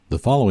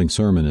following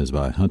sermon is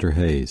by Hunter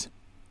Hayes,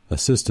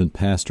 Assistant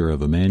Pastor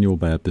of Emmanuel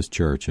Baptist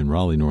Church in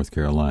Raleigh, North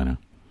Carolina.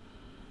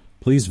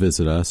 Please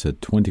visit us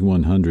at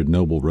 2100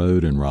 Noble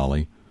Road in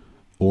Raleigh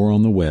or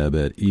on the web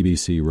at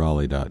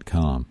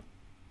ebcraleigh.com.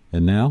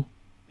 And now,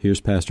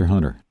 here's Pastor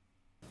Hunter.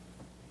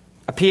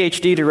 A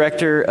PhD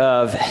director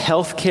of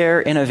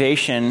healthcare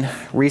innovation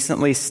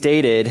recently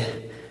stated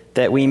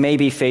that we may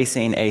be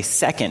facing a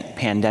second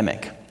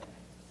pandemic.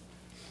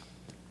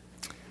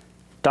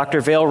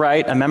 Dr. Vail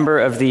Wright, a member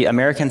of the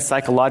American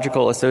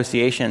Psychological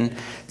Association,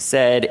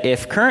 said,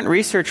 if current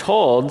research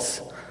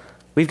holds,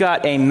 we've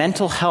got a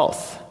mental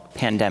health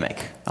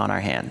pandemic on our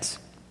hands.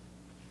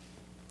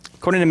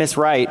 According to Ms.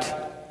 Wright,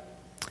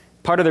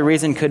 part of the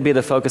reason could be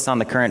the focus on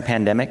the current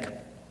pandemic.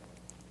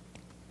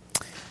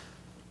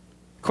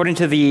 According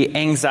to the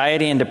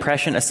Anxiety and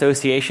Depression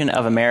Association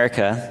of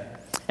America,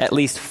 at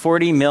least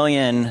 40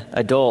 million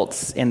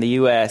adults in the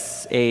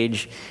U.S.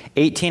 age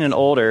 18 and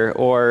older,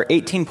 or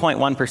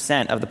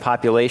 18.1% of the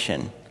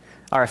population,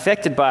 are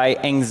affected by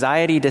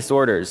anxiety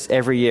disorders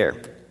every year.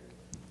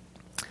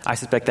 I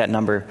suspect that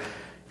number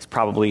is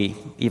probably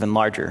even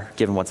larger,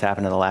 given what's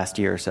happened in the last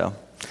year or so.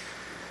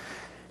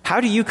 How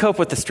do you cope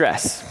with the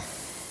stress?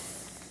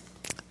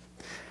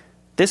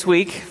 This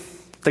week,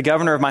 the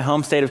governor of my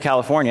home state of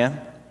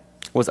California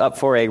was up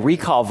for a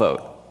recall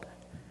vote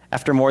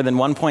after more than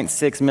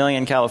 1.6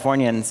 million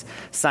Californians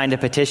signed a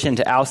petition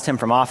to oust him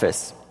from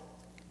office.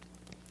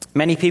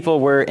 Many people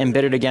were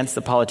embittered against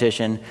the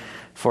politician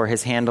for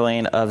his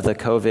handling of the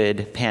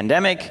COVID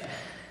pandemic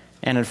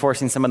and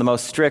enforcing some of the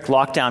most strict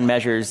lockdown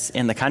measures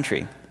in the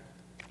country.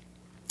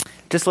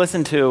 Just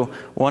listen to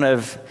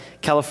one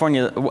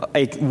California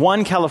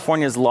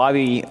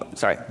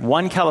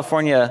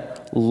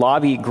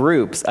lobby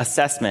group's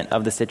assessment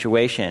of the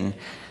situation,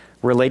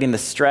 relating the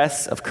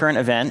stress of current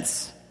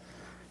events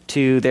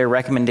to their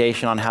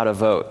recommendation on how to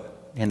vote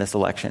in this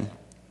election.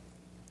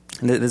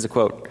 And this is a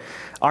quote.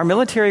 Our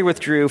military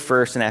withdrew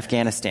first in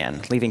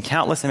Afghanistan, leaving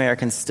countless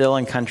Americans still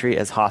in country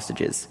as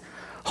hostages.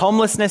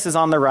 Homelessness is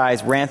on the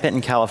rise, rampant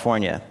in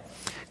California.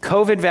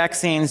 COVID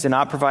vaccines do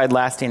not provide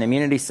lasting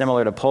immunity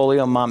similar to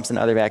polio, mumps, and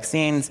other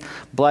vaccines.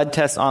 Blood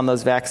tests on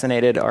those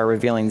vaccinated are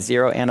revealing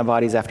zero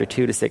antibodies after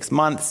 2 to 6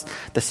 months.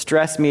 The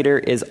stress meter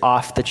is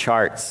off the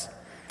charts.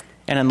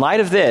 And in light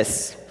of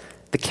this,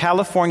 the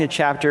California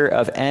chapter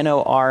of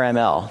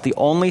NORML, the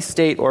only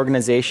state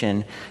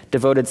organization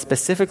devoted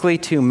specifically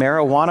to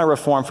marijuana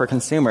reform for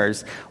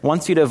consumers,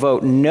 wants you to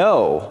vote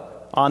no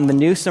on the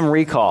Newsom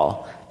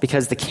recall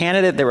because the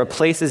candidate that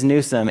replaces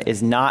Newsom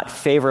is not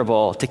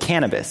favorable to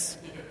cannabis.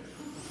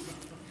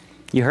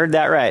 You heard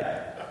that right.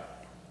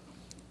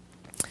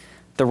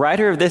 The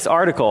writer of this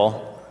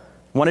article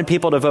wanted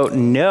people to vote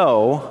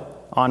no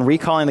on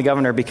recalling the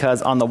governor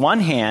because, on the one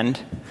hand,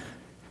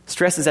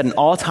 stress is at an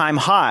all-time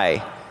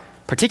high,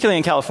 particularly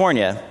in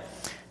California,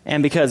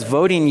 and because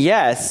voting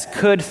yes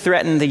could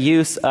threaten the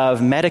use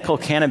of medical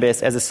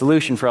cannabis as a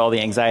solution for all the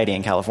anxiety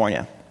in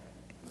California.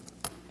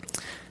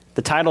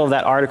 The title of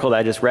that article that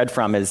I just read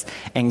from is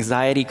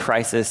Anxiety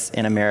Crisis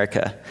in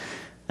America.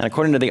 And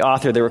according to the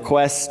author, the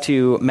requests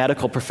to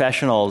medical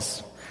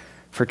professionals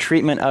for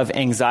treatment of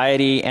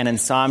anxiety and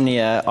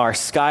insomnia are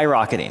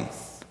skyrocketing.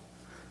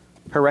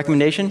 Her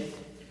recommendation,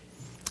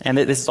 and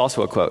this is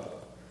also a quote,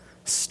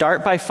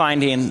 start by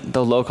finding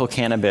the local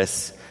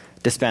cannabis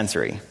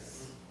dispensary. I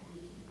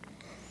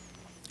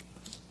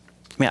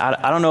mean,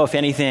 I don't know if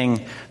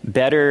anything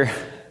better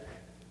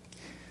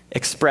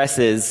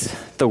expresses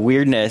the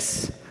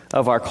weirdness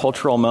of our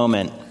cultural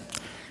moment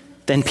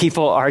than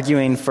people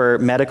arguing for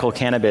medical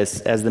cannabis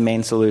as the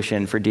main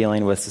solution for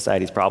dealing with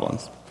society's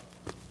problems.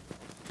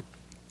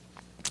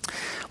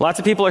 Lots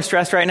of people are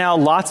stressed right now.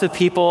 Lots of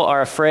people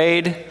are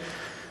afraid.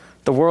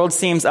 The world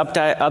seems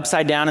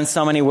upside down in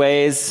so many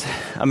ways.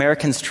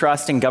 Americans'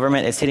 trust in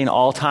government is hitting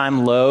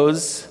all-time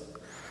lows.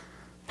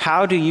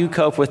 How do you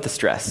cope with the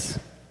stress?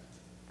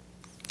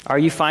 Are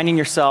you finding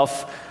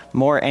yourself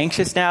more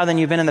anxious now than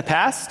you've been in the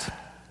past?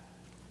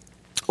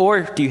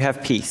 Or do you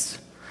have peace?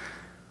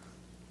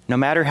 No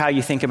matter how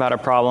you think about our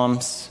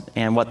problems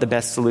and what the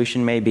best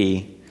solution may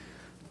be,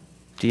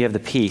 do you have the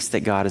peace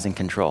that God is in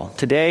control?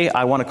 Today,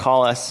 I want to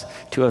call us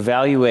to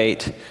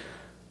evaluate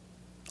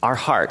our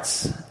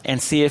hearts and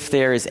see if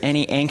there is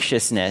any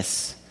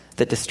anxiousness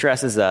that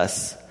distresses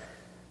us,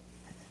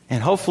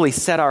 and hopefully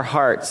set our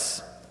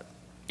hearts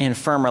in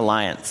firm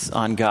reliance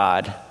on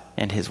God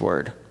and His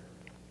Word.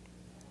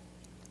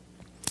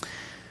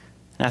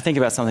 Now think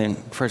about something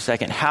for a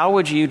second. How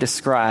would you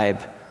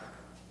describe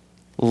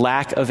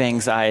lack of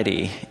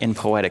anxiety in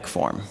poetic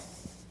form?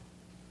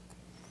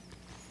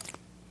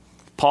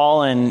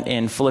 Paul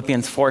in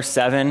Philippians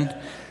 4:7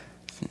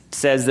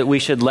 says that we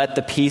should let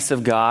the peace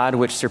of God,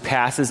 which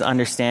surpasses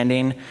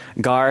understanding,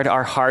 guard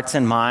our hearts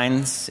and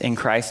minds in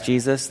Christ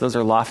Jesus. Those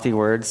are lofty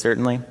words,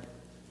 certainly.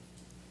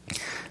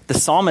 The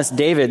psalmist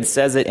David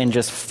says it in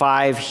just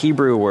 5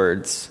 Hebrew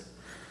words,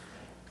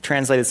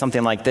 translated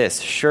something like this: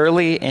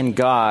 surely in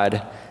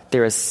God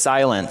there is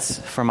silence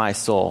for my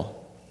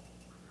soul.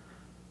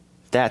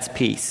 That's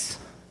peace.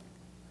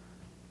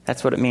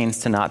 That's what it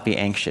means to not be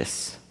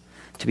anxious,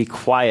 to be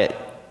quiet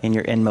in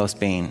your inmost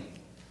being,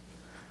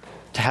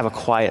 to have a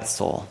quiet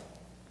soul.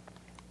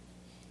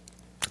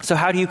 So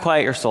how do you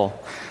quiet your soul?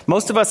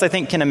 Most of us, I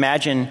think, can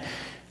imagine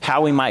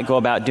how we might go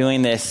about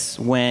doing this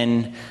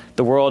when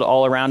the world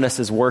all around us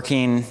is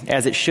working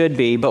as it should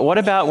be. But what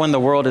about when the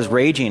world is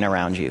raging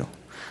around you?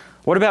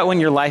 What about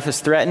when your life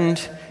is threatened,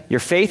 your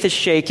faith is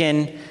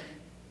shaken,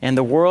 and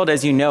the world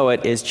as you know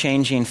it is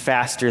changing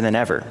faster than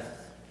ever?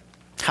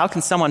 How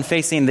can someone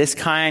facing this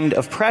kind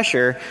of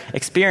pressure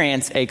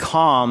experience a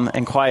calm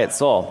and quiet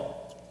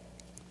soul?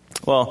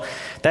 Well,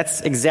 that's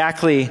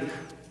exactly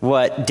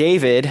what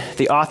David,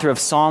 the author of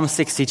Psalm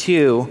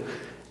 62,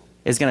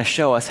 is going to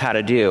show us how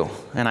to do.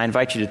 And I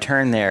invite you to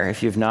turn there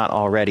if you've not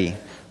already.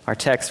 Our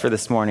text for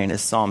this morning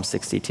is Psalm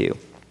 62.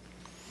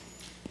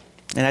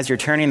 And as you're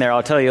turning there,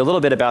 I'll tell you a little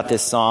bit about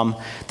this psalm.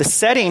 The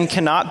setting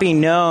cannot be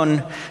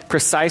known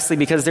precisely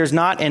because there's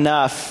not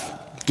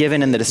enough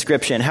given in the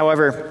description.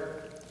 However,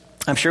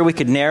 I'm sure we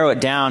could narrow it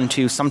down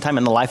to sometime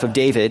in the life of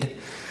David,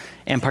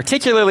 and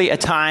particularly a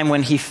time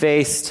when he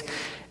faced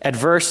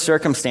adverse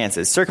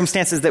circumstances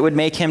that would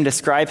make him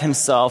describe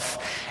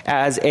himself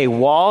as a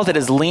wall that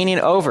is leaning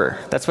over.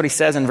 That's what he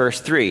says in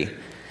verse 3.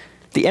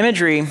 The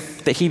imagery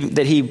that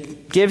he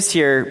gives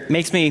here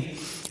makes me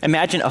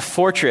imagine a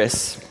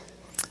fortress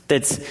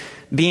that's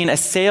being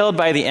assailed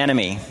by the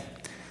enemy,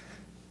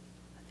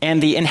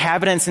 and the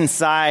inhabitants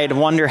inside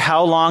wonder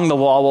how long the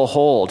wall will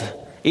hold.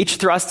 Each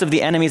thrust of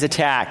the enemy's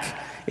attack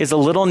is a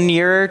little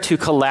nearer to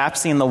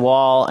collapsing the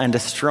wall and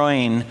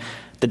destroying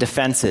the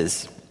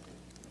defenses.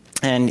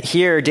 And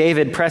here,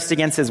 David, pressed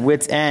against his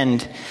wit's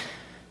end,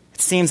 it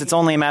seems it's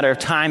only a matter of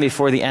time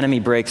before the enemy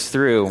breaks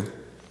through.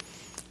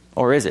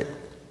 Or is it?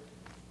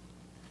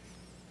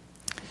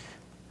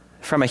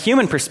 From a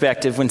human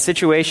perspective, when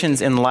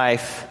situations in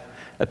life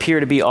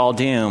appear to be all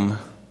doom,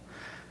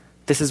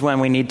 this is when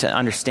we need to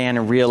understand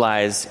and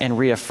realize and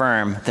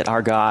reaffirm that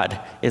our God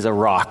is a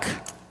rock.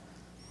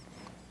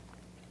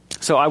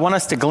 So I want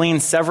us to glean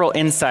several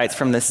insights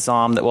from this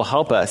psalm that will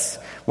help us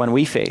when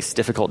we face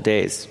difficult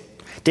days.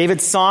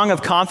 David's song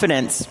of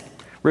confidence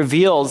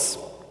reveals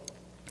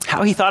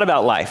how he thought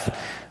about life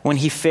when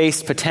he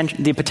faced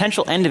the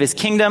potential end of his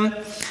kingdom,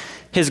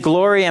 his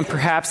glory, and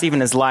perhaps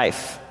even his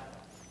life.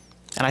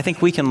 And I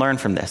think we can learn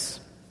from this.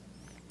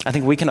 I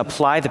think we can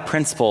apply the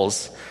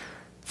principles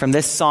from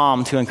this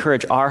psalm to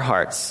encourage our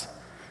hearts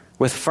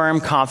with firm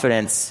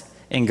confidence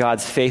in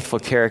God's faithful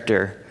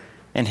character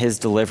and his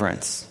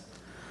deliverance.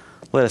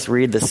 Let us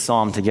read this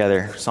psalm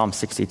together, Psalm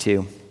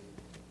 62.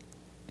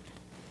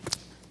 It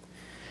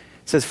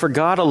says, "For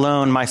God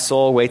alone my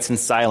soul waits in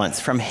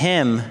silence. From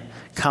him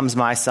comes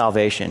my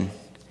salvation.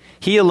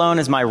 He alone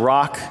is my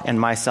rock and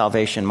my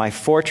salvation, my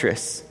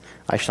fortress.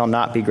 I shall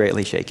not be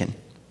greatly shaken.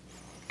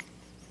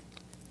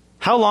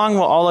 How long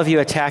will all of you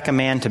attack a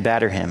man to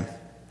batter him?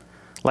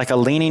 Like a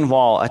leaning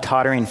wall, a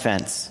tottering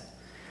fence.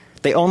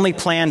 They only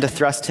plan to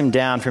thrust him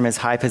down from his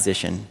high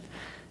position.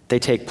 They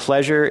take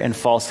pleasure in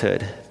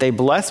falsehood. They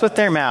bless with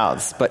their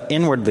mouths, but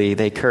inwardly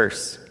they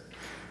curse.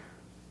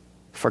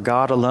 For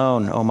God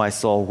alone, O my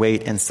soul,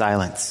 wait in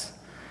silence.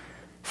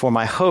 For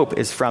my hope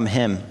is from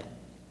him.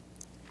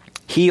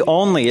 He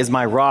only is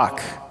my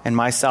rock and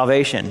my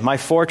salvation, my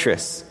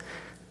fortress.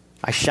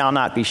 I shall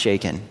not be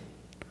shaken.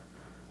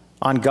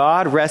 On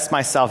God rests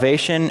my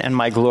salvation and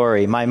my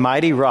glory, my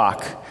mighty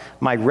rock,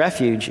 my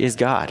refuge is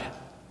God.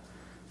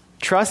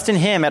 Trust in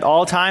him at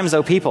all times,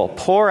 O people.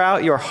 Pour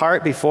out your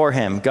heart before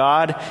him.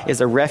 God is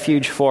a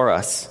refuge for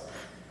us.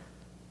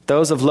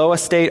 Those of low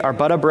estate are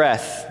but a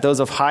breath. Those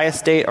of high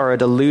estate are a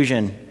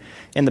delusion.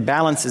 In the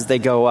balances they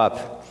go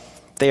up.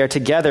 They are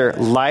together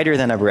lighter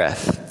than a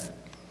breath.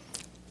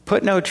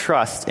 Put no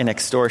trust in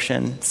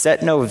extortion.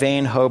 Set no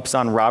vain hopes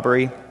on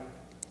robbery.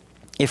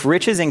 If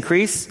riches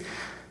increase,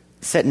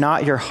 set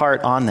not your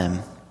heart on them.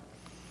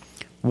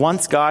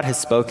 Once God has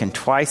spoken,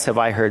 twice have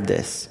I heard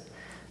this,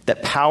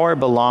 that power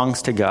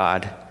belongs to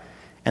God,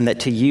 and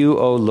that to you,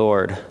 O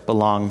Lord,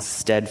 belongs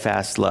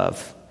steadfast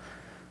love.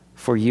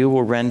 For you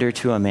will render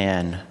to a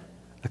man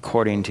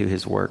according to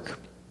his work."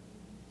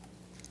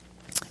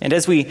 And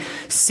as we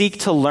seek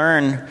to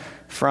learn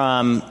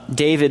from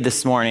David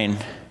this morning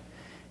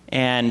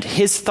and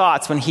his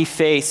thoughts when he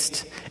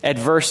faced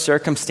adverse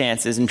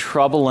circumstances and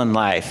trouble in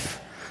life,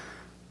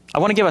 I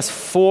want to give us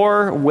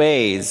 4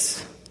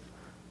 ways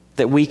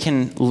that we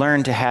can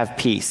learn to have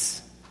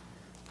peace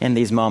in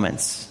these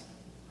moments.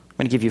 I'm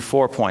going to give you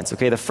 4 points,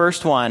 okay? The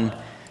first one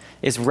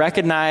is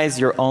recognize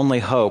your only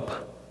hope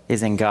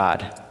is in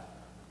God.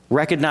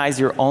 Recognize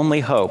your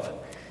only hope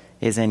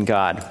is in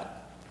God.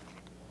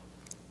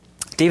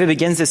 David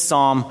begins this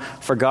psalm,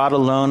 "For God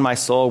alone my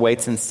soul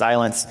waits in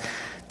silence."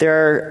 There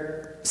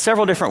are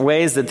several different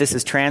ways that this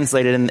is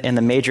translated in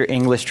the major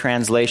English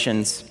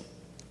translations.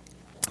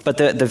 But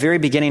the very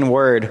beginning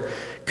word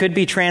could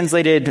be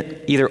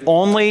translated either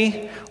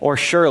only or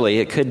surely.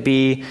 It could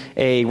be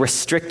a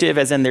restrictive,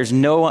 as in there's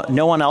no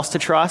one else to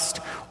trust,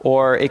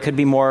 or it could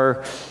be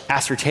more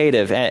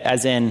assertive,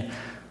 as in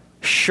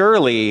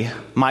surely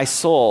my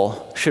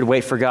soul should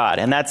wait for God.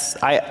 And that's,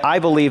 I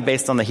believe,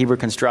 based on the Hebrew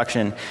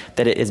construction,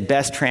 that it is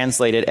best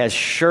translated as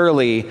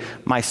surely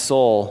my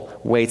soul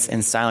waits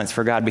in silence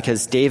for God,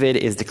 because David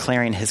is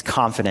declaring his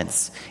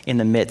confidence in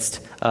the midst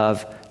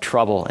of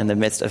trouble, in the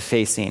midst of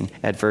facing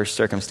adverse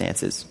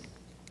circumstances.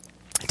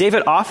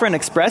 David often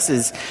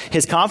expresses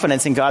his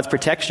confidence in God's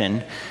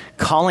protection,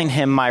 calling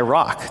him my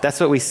rock. That's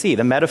what we see,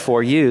 the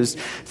metaphor used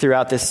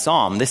throughout this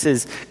psalm. This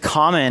is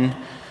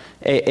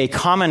a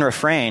common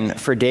refrain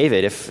for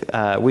David. If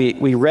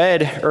we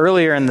read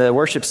earlier in the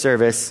worship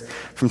service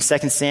from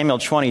 2 Samuel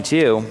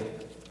 22,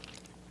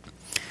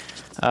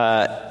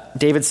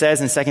 David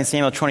says in 2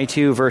 Samuel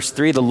 22, verse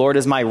 3, "The Lord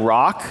is my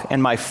rock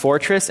and my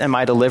fortress and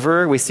my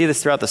deliverer." We see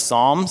this throughout the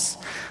Psalms.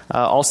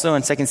 Also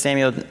in 2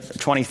 Samuel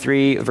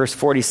 23, verse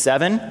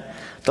 47,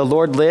 "The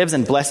Lord lives,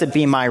 and blessed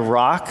be my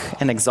rock,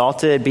 and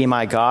exalted be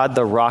my God,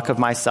 the rock of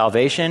my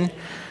salvation."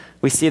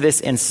 We see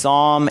this in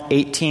Psalm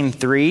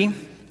 18:3.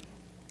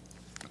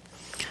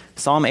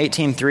 Psalm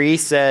 18:3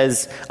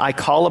 says, "I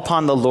call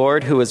upon the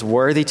Lord who is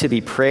worthy to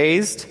be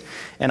praised,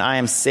 and I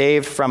am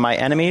saved from my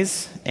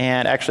enemies."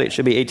 And actually, it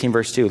should be 18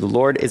 verse 2. "The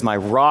Lord is my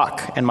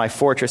rock and my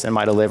fortress and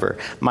my deliverer.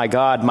 My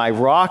God, my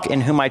rock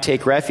in whom I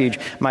take refuge,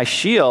 my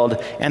shield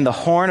and the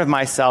horn of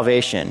my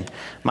salvation,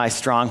 my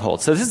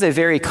stronghold." So this is a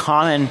very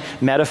common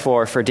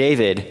metaphor for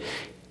David.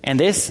 And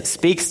this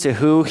speaks to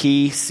who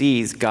he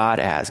sees God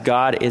as.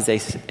 God is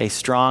a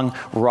strong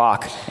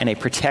rock and a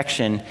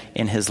protection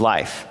in his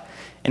life.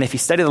 And if you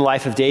study the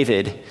life of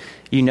David,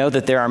 you know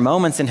that there are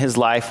moments in his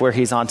life where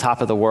he's on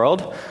top of the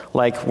world,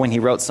 like when he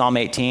wrote Psalm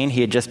 18,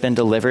 he had just been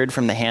delivered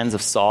from the hands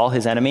of Saul,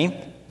 his enemy.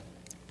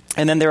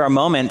 And then there are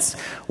moments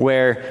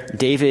where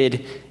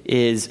David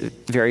is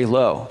very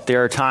low.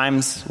 There are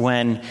times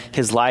when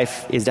his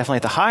life is definitely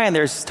at the high, and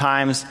there's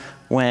times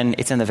when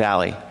it's in the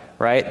valley,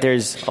 right?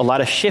 There's a lot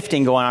of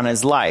shifting going on in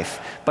his life,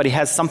 but he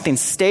has something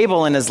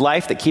stable in his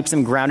life that keeps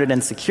him grounded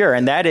and secure,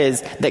 and that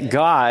is that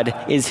God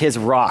is his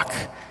rock,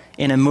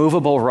 an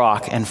immovable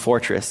rock and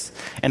fortress.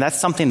 And that's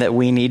something that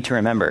we need to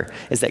remember,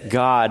 is that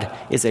God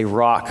is a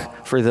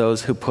rock for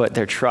those who put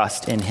their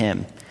trust in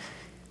him.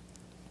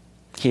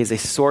 He is a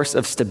source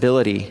of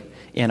stability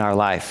in our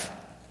life.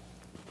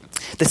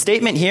 The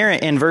statement here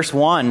in verse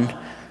 1,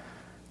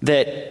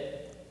 that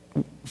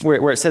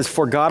where it says,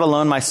 "For God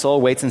alone my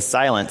soul waits in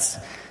silence,"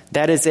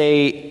 that is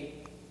a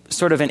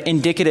sort of an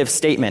indicative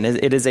statement.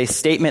 It is a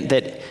statement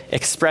that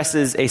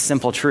expresses a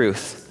simple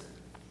truth.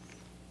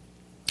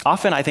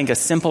 Often, I think a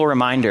simple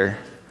reminder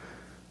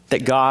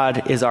that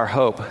God is our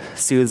hope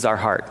soothes our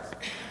heart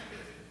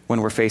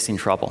when we're facing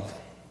trouble.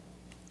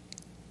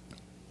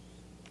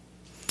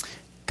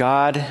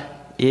 God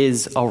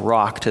is a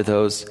rock to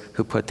those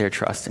who put their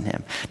trust in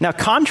him. Now,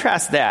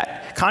 contrast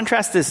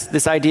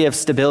this idea of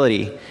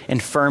stability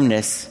and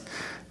firmness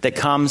that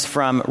comes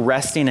from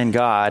resting in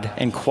God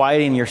and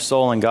quieting your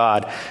soul in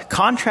God.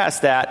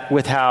 Contrast that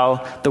with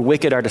how the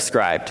wicked are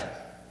described.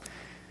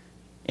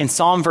 In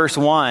Psalm verse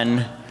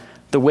 1,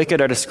 the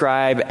wicked are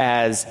described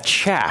as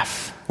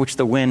chaff, which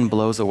the wind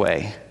blows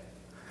away,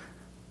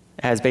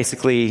 as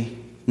basically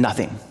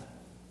nothing.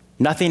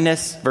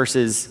 Nothingness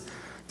versus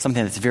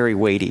something that's very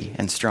weighty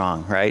and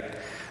strong, right?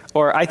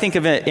 Or I think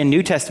of it in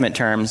New Testament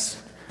terms.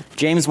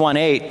 James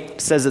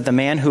 1:8 says that the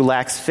man who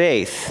lacks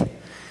faith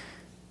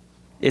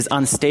is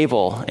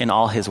unstable in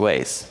all his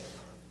ways.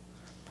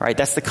 Right?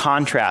 That's the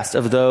contrast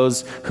of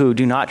those who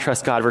do not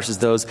trust God versus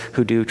those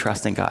who do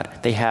trust in God.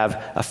 They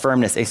have a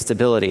firmness, a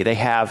stability. They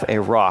have a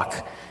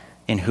rock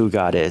in who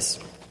God is.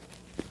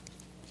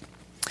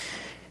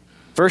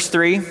 Verse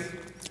 3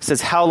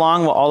 says, "How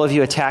long will all of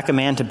you attack a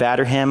man to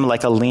batter him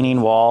like a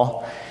leaning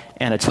wall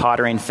and a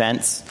tottering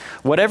fence?"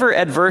 Whatever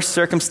adverse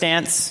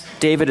circumstance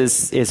David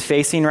is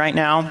facing right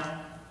now,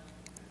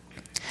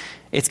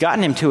 it's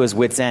gotten him to his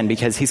wit's end,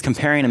 because he's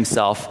comparing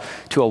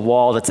himself to a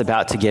wall that's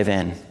about to give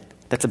in,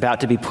 that's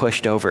about to be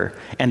pushed over,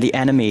 and the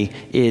enemy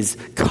is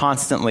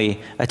constantly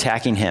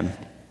attacking him.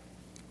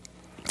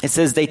 It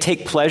says they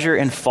take pleasure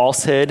in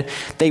falsehood.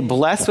 They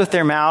bless with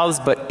their mouths,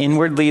 but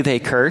inwardly they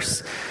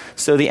curse.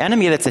 So the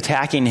enemy that's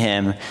attacking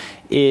him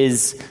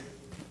is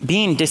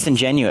being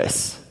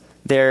disingenuous.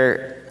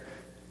 They're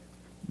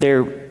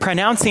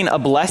pronouncing a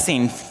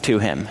blessing to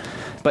him,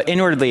 but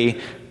inwardly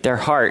their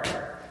heart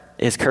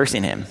is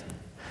cursing him.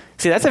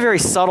 See, that's a very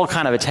subtle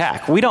kind of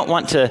attack. We don't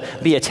want to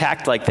be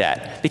attacked like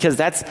that, because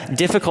that's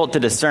difficult to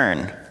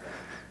discern.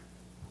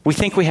 We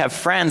think we have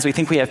friends, we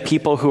think we have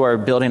people who are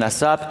building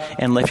us up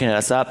and lifting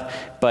us up,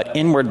 but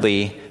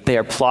inwardly they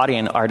are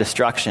plotting our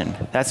destruction.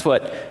 That's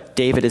what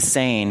David is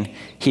saying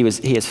he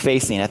is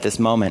facing at this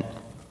moment.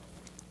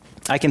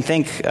 I can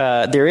think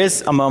there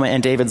is a moment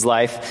in David's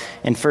life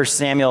in 1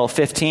 Samuel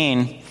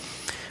 15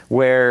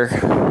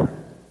 where...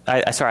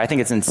 I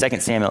think it's in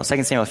 2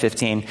 Samuel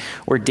 15,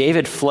 where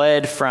David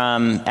fled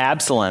from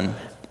Absalom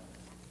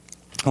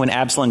when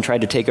Absalom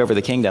tried to take over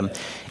the kingdom.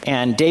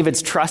 And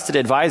David's trusted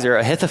advisor,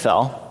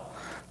 Ahithophel,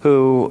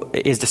 who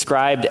is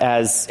described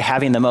as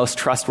having the most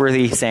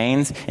trustworthy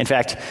sayings. In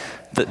fact,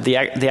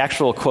 the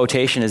actual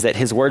quotation is that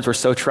his words were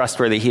so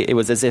trustworthy, it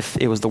was as if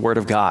it was the word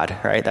of God,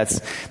 right?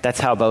 That's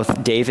how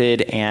both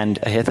David and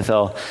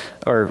Ahithophel,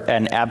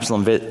 and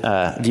Absalom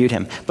viewed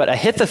him. But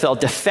Ahithophel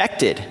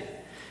defected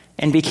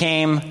and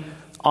became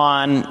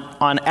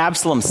on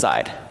Absalom's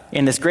side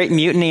in this great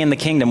mutiny in the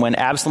kingdom. When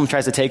Absalom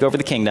tries to take over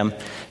the kingdom,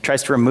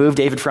 tries to remove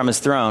David from his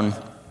throne,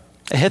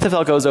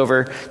 Ahithophel goes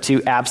over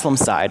to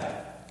Absalom's side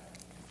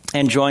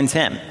and joins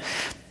him.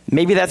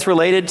 Maybe that's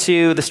related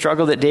to the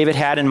struggle that David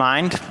had in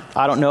mind.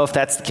 I don't know if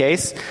that's the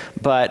case,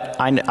 but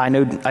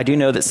I do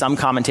know that some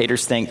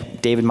commentators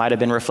think David might have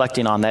been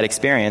reflecting on that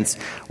experience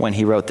when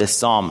he wrote this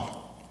psalm.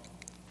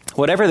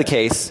 Whatever the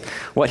case,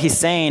 what he's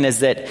saying is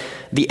that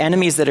the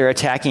enemies that are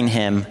attacking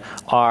him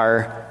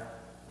are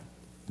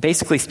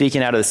basically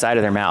speaking out of the side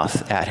of their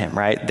mouth at him,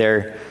 right?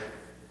 They're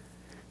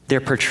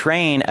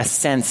portraying a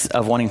sense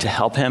of wanting to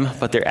help him,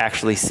 but they're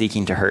actually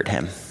seeking to hurt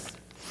him.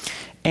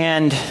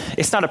 And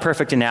it's not a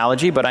perfect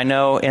analogy, but I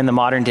know in the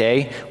modern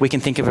day, we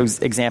can think of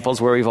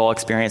examples where we've all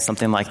experienced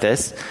something like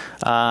this.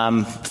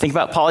 Think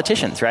about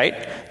politicians,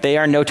 right? They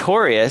are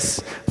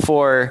notorious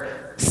for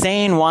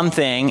saying one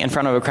thing in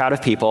front of a crowd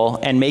of people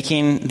and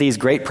making these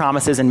great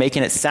promises and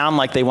making it sound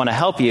like they want to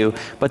help you,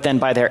 but then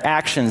by their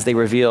actions, they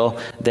reveal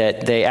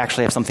that they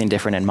actually have something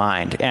different in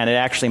mind. And it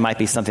actually might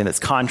be something that's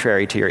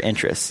contrary to your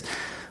interests.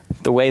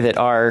 The way that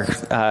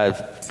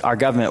our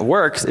government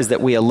works is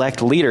that we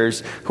elect leaders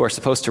who are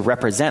supposed to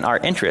represent our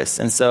interests.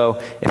 And so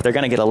if they're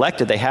going to get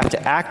elected, they have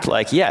to act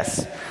like,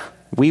 yes,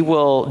 we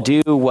will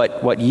do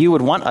what you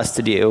would want us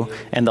to do.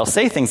 And they'll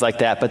say things like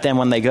that. But then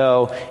when they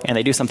go and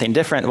they do something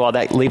different, well,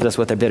 that leaves us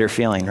with a bitter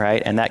feeling,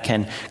 right? And that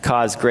can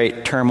cause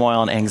great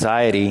turmoil and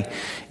anxiety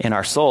in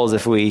our souls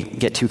if we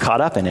get too caught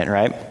up in it,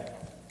 right?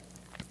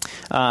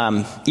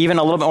 Even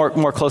a little bit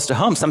more close to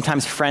home,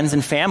 sometimes friends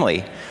and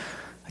family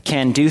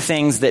can do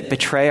things that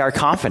betray our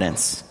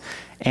confidence,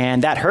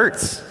 and that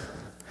hurts.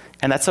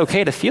 And that's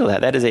okay to feel that.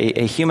 That is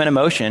a human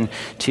emotion,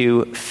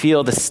 to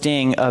feel the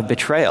sting of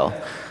betrayal.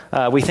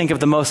 We think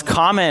of the most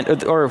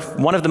common, or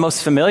one of the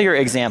most familiar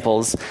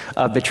examples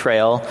of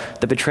betrayal,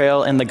 the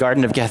betrayal in the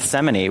Garden of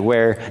Gethsemane,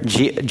 where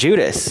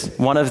Judas,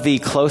 one of the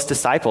close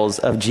disciples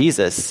of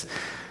Jesus,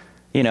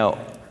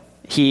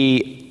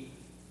 he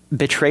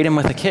betrayed him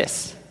with a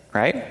kiss,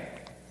 right?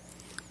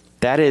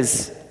 That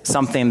is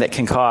something that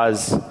can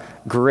cause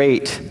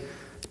great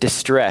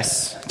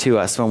distress to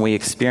us when we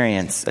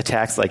experience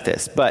attacks like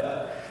this.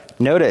 But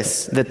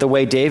notice that the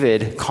way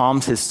David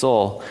calms his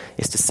soul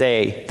is to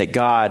say that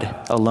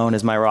God alone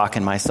is my rock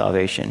and my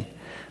salvation,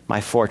 my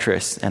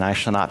fortress, and I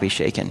shall not be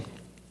shaken.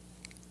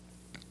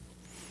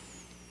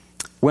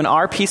 When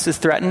our peace is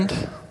threatened,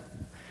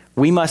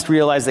 we must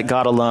realize that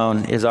God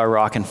alone is our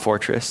rock and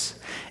fortress,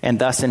 and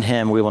thus in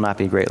him we will not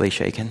be greatly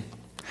shaken.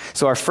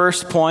 So our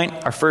first point,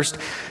 our first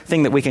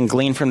thing that we can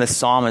glean from this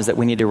psalm is that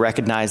we need to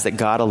recognize that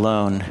God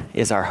alone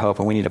is our hope,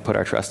 and we need to put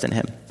our trust in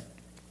him.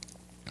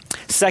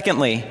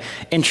 Secondly,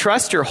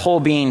 entrust your whole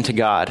being to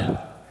God.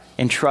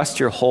 Entrust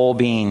your whole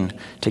being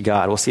to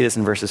God. We'll see this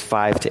in verses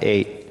 5 to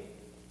 8.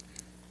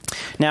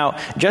 Now,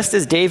 just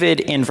as David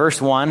in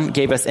verse 1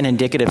 gave us an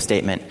indicative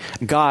statement,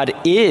 God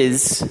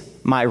is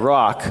my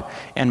rock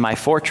and my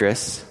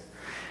fortress,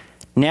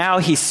 now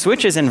he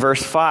switches in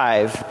verse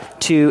 5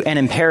 to an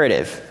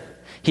imperative.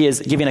 He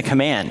is giving a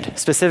command.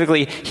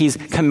 Specifically, he's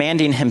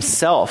commanding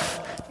himself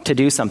to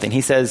do something.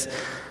 He says,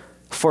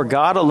 "For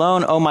God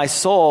alone, O my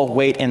soul,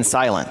 wait in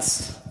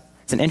silence."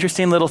 It's an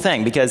interesting little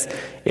thing because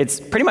it's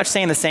pretty much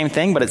saying the same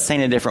thing, but it's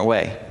saying it a different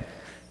way.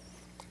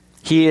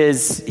 He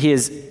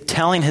is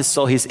telling his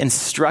soul, he's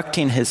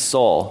instructing his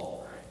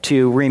soul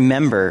to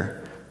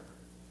remember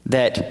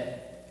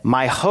that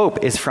my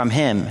hope is from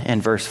him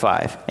in verse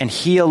 5, and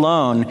he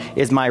alone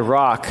is my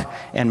rock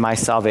and my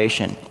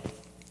salvation.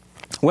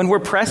 When we're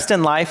pressed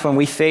in life, when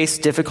we face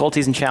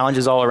difficulties and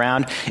challenges all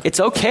around, it's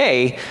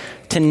okay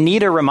to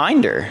need a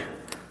reminder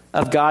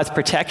of God's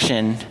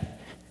protection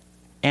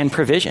and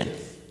provision.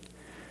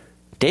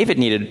 David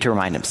needed to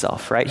remind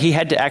himself, right? He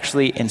had to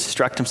actually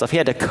instruct himself. He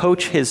had to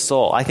coach his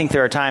soul. I think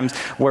there are times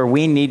where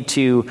we need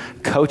to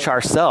coach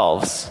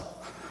ourselves.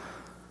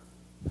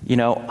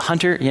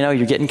 Hunter,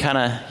 you're getting kind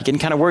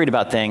of worried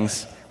about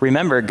things.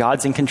 Remember,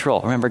 God's in control.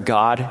 Remember,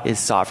 God is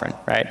sovereign,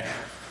 right?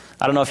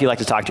 I don't know if you like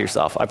to talk to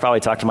yourself. I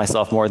probably talk to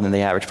myself more than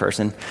the average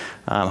person.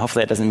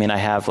 Hopefully that doesn't mean I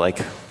have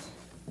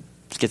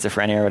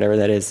schizophrenia or whatever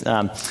that is.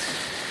 I'm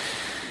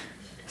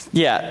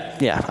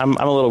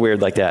a little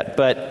weird like that.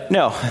 But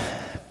no,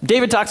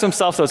 David talks to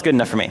himself, so it's good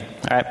enough for me.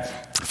 All right.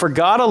 For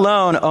God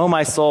alone, O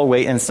my soul,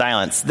 wait in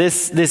silence.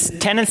 This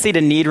tendency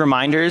to need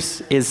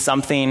reminders is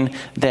something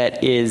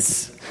that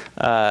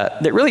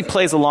that really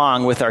plays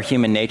along with our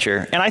human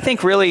nature. And I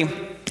think really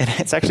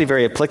it's actually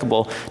very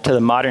applicable to the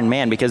modern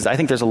man, because I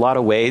think there's a lot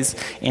of ways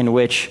in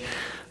which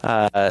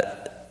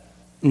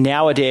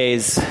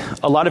nowadays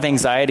a lot of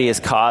anxiety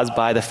is caused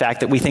by the fact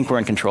that we think we're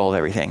in control of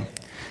everything,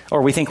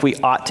 or we think we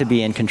ought to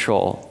be in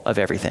control of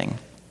everything.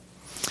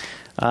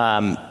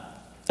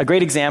 A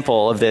great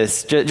example of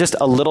this, just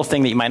a little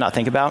thing that you might not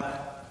think about,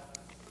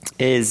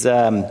 is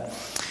the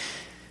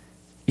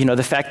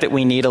fact that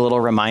we need a little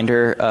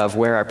reminder of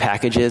where our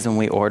package is when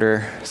we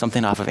order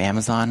something off of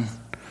Amazon.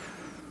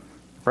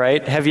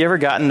 Right? Have you ever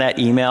gotten that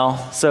email?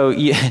 So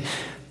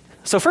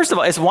first of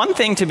all, it's one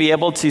thing to be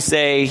able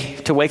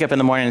to wake up in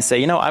the morning and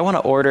say, I want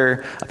to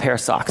order a pair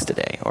of socks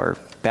today, or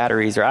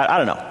batteries, or I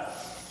don't know.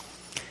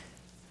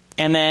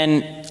 And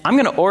then I'm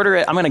going to order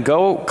it. I'm going to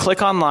go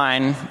click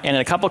online, and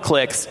in a couple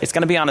clicks, it's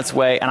going to be on its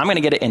way, and I'm going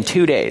to get it in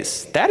 2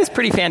 days. That is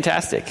pretty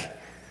fantastic.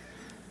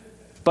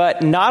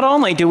 But not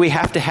only do we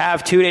have to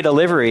have 2-day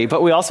delivery,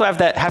 but we also have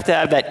to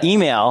have that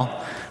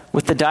email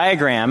with the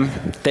diagram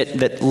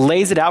that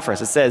lays it out for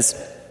us. It says,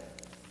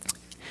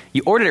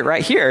 you ordered it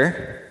right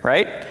here,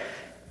 right?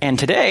 And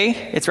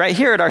today, it's right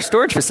here at our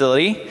storage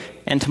facility,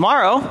 and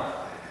tomorrow,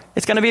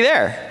 it's going to be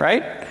there,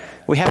 right?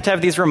 We have to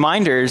have these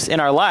reminders in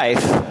our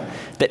life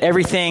that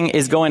everything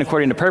is going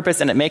according to purpose,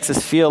 and it makes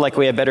us feel like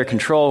we have better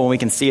control when we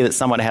can see that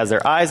someone has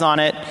their eyes on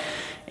it,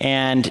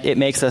 and it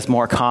makes us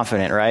more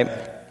confident, right?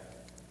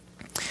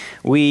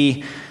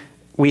 We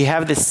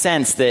have this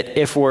sense that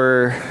if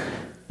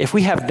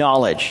we have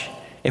knowledge,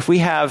 if we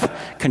have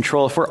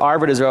control, if we're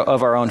arbiters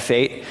of our own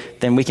fate,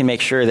 then we can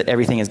make sure that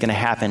everything is going to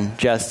happen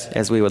just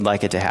as we would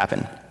like it to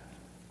happen.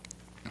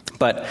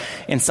 But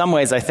in some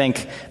ways, I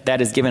think that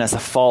has given us a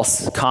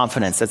false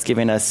confidence. That's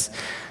giving us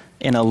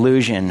an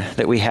illusion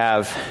that we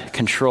have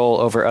control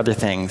over other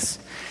things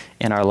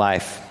in our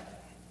life.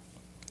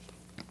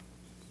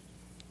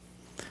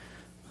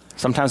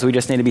 Sometimes we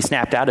just need to be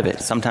snapped out of it.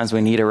 Sometimes we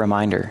need a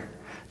reminder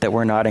that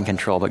we're not in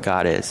control, but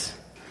God is.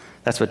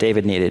 That's what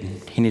David needed.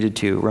 He needed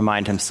to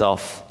remind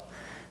himself,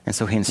 and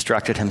so he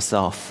instructed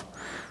himself,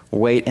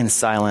 wait in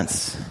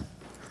silence,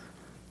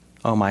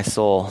 O my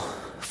soul,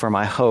 for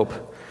my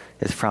hope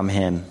is from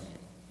him.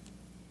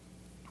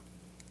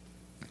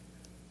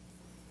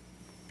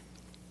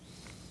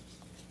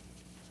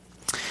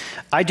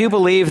 I do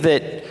believe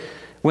that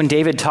when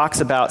David talks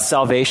about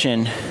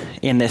salvation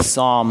in this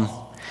psalm,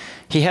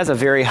 he has a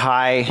very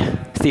high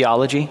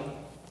theology.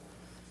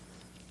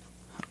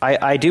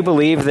 I do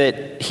believe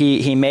that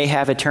he may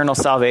have eternal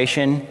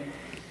salvation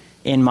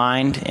in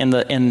mind in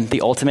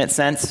the ultimate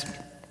sense,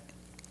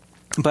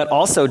 but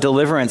also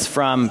deliverance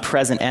from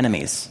present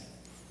enemies.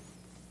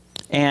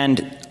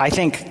 And I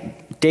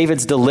think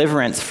David's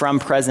deliverance from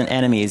present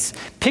enemies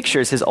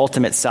pictures his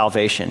ultimate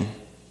salvation,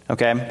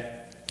 okay?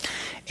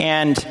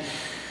 And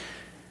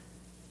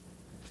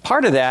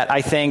part of that,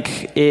 I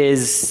think,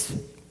 is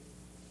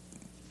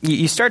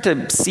you start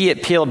to see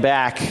it peeled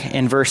back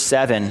in verse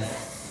 7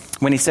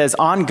 when he says,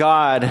 on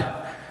God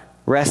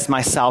rests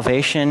my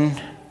salvation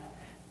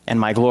and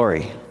my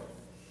glory.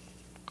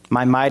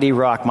 My mighty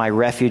rock, my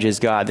refuge is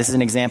God. This is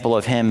an example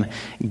of him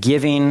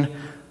giving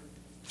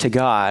to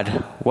God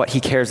what he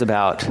cares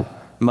about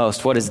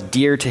most, what is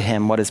dear to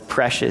him, what is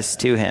precious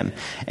to him.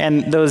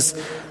 And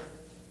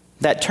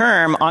that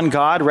term, on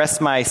God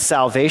rests my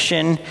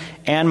salvation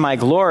and my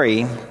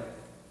glory,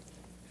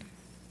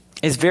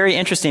 is very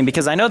interesting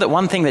because I know that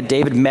one thing that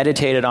David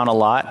meditated on a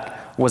lot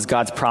was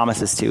God's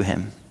promises to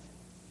him.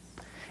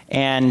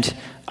 And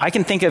I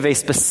can think of a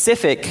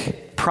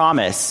specific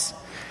promise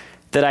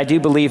that I do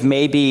believe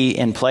may be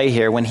in play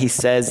here when he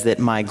says that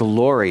my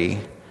glory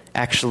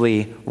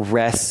actually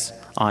rests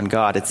on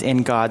God. It's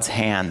in God's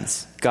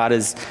hands. God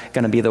is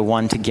going to be the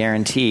one to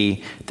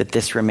guarantee that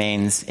this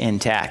remains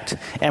intact.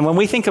 And when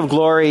we think of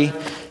glory,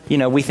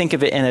 we think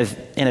of it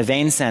in a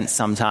vain sense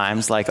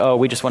sometimes, like, oh,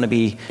 we just want to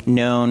be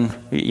known,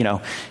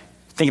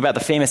 Think about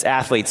the famous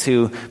athletes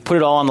who put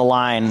it all on the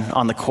line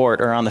on the court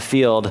or on the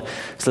field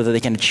so that they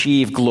can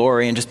achieve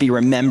glory and just be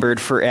remembered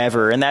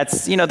forever. And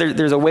that's,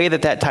 there's a way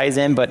that ties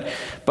in, but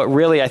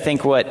really I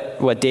think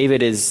what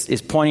David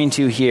is pointing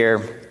to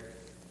here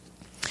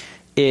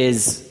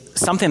is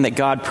something that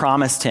God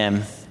promised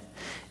him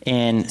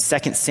in 2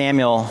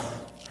 Samuel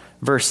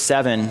verse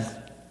 7. And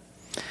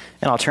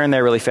I'll turn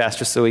there really fast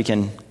just so we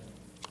can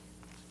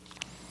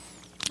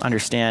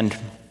understand.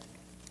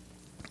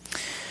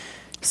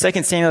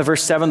 2 Samuel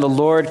verse 7, the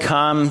Lord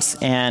comes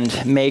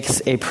and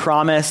makes a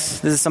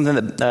promise. This is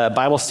something that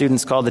Bible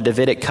students call the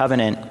Davidic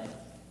covenant.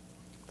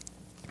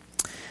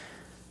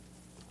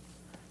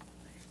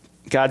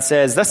 God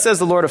says, thus says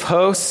the Lord of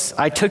hosts,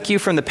 I took you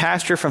from the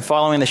pasture from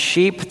following the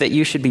sheep, that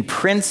you should be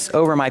prince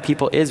over my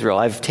people Israel.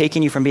 I've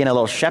taken you from being a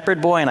little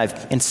shepherd boy, and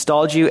I've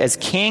installed you as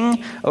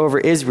king over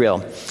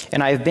Israel.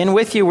 And I have been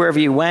with you wherever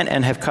you went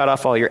and have cut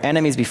off all your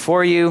enemies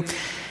before you.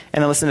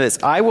 And then listen to this.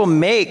 I will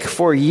make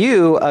for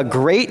you a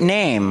great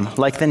name,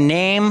 like the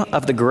name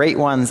of the great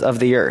ones of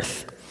the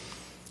earth.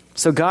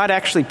 So God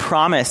actually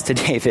promised to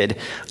David,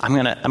 I'm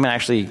gonna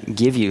actually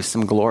give you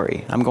some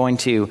glory. I'm going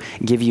to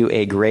give you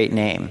a great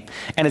name.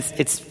 And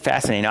it's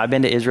fascinating. I've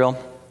been to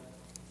Israel.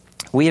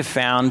 We have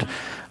found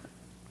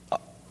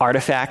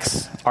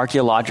artifacts,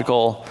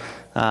 archaeological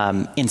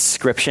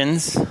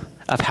inscriptions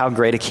of how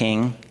great a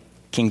king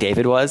King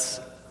David was.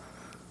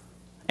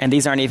 And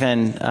these aren't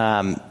even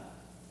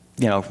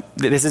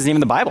this isn't even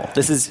the Bible.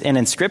 This is an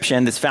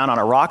inscription that's found on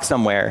a rock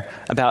somewhere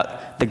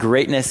about the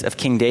greatness of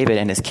King David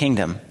and his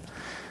kingdom.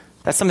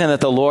 That's something that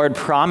the Lord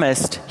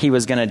promised he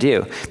was going to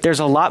do. There's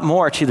a lot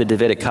more to the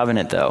Davidic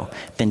covenant, though,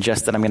 than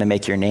just that I'm going to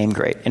make your name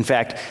great. In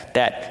fact,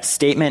 that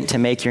statement to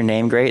make your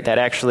name great, that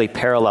actually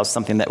parallels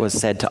something that was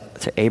said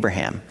to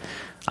Abraham.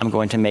 I'm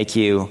going to make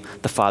you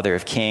the father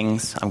of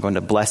kings. I'm going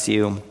to bless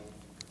you.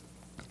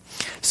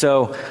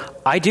 So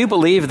I do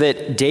believe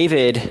that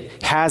David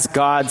has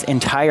God's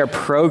entire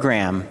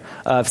program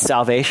of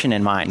salvation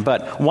in mind.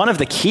 But one of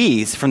the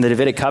keys from the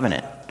Davidic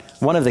covenant,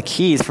 one of the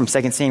keys from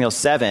 2 Samuel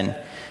 7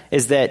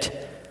 is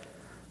that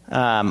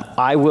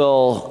I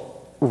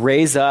will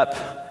raise up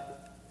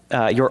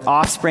your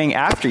offspring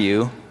after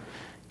you,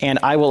 and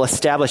I will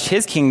establish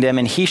his kingdom,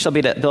 and he shall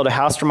build a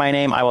house for my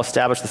name. I will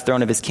establish the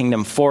throne of his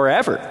kingdom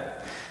forever.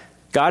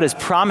 God is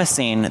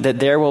promising that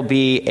there will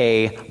be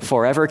a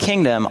forever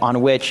kingdom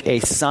on which a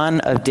son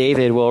of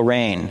David will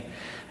reign.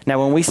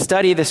 Now, when we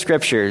study the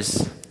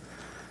scriptures,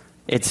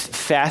 it's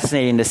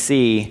fascinating to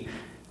see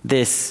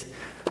this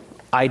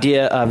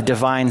idea of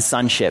divine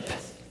sonship.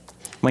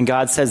 When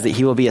God says that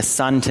he will be a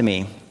son to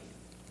me,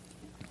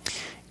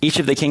 each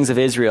of the kings of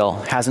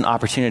Israel has an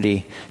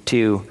opportunity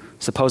to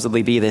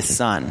supposedly be this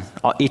son.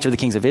 Each of the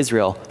kings of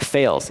Israel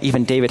fails.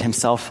 Even David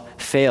himself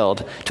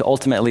failed to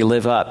ultimately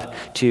live up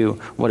to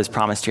what is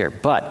promised here.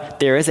 But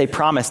there is a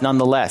promise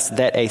nonetheless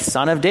that a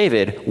son of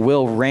David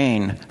will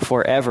reign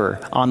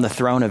forever on the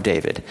throne of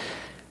David.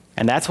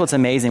 And that's what's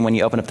amazing when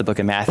you open up the book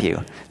of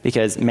Matthew,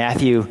 because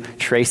Matthew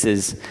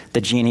traces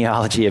the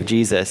genealogy of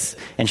Jesus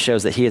and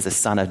shows that he is a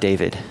son of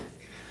David.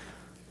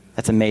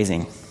 That's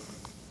amazing.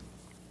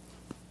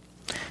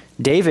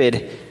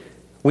 David,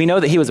 we know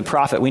that he was a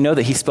prophet. We know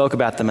that he spoke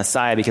about the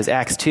Messiah because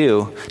Acts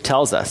 2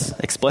 tells us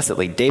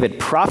explicitly David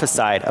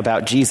prophesied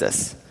about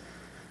Jesus.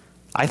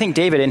 I think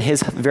David, in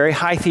his very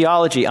high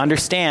theology,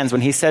 understands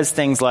when he says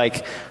things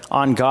like,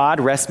 on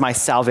God rests my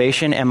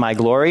salvation and my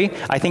glory.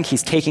 I think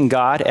he's taking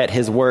God at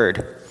his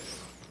word.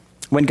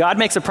 When God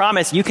makes a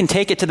promise, you can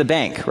take it to the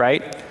bank,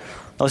 right?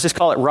 Let's just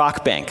call it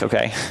rock bank,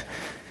 okay?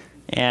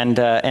 And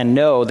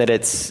know that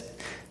it's,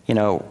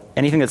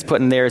 anything that's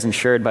put in there is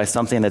insured by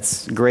something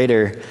that's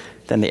greater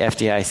than the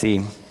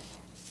FDIC.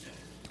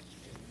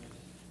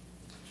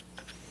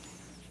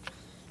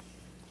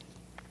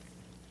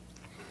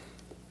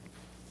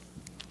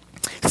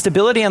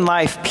 Stability in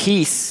life,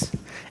 peace,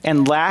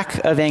 and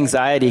lack of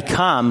anxiety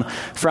come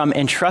from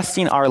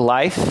entrusting our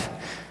life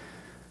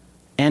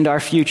and our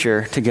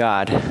future to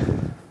God.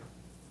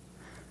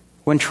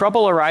 When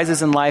trouble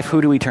arises in life,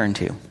 who do we turn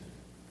to?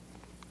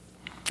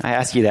 I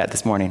ask you that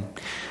this morning.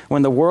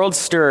 When the world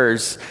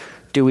stirs,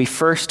 do we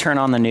first turn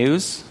on the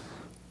news,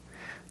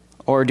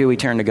 or do we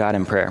turn to God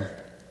in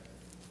prayer?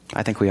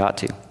 I think we ought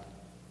to.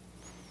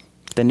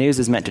 The news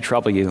is meant to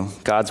trouble you.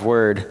 God's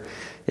word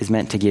is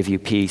meant to give you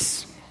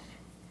peace.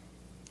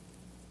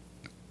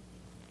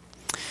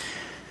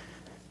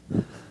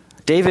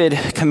 David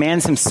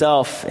commands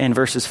himself in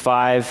verses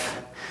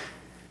 5,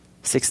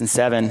 6, and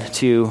 7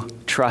 to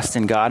trust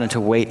in God and to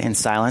wait in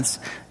silence.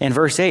 In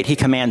verse 8, he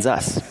commands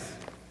us.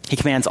 He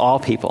commands all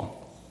people.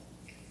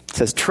 It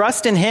says,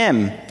 trust in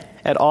him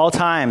at all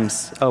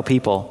times, O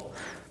people.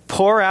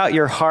 Pour out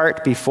your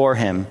heart before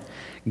him.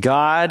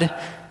 God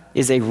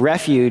is a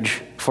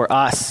refuge for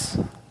us.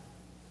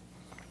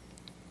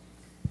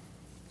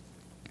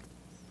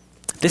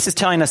 This is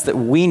telling us that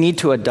we need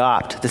to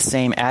adopt the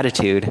same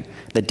attitude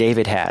that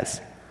David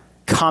has.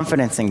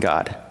 Confidence in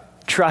God.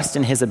 Trust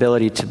in his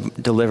ability to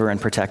deliver and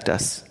protect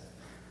us.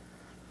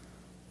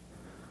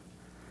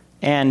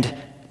 And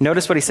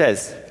notice what he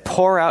says.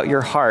 Pour out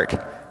your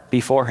heart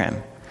before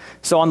him.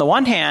 So on the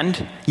one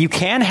hand, you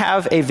can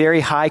have a very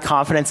high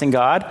confidence in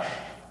God.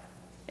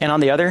 And on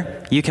the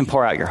other, you can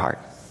pour out your heart.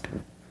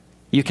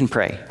 You can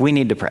pray. We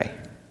need to pray.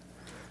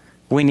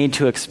 We need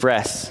to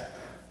express.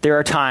 There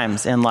are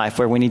times in life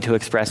where we need to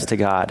express to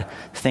God,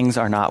 things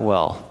are not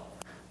well.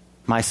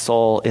 My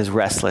soul is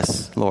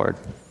restless, Lord.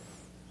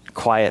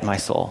 Quiet my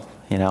soul,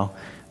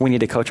 We need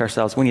to coach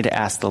ourselves. We need to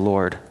ask the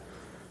Lord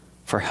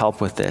for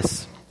help with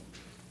this.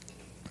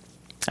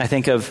 I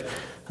think of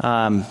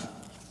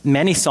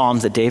many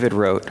Psalms that David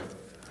wrote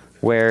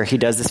where he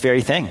does this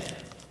very thing.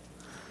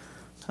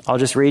 I'll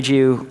just read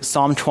you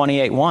Psalm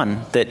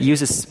 28:1 that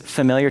uses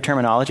familiar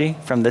terminology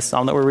from this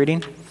psalm that we're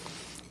reading,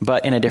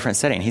 but in a different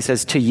setting. He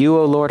says, to you,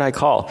 O Lord, I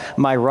call,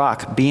 my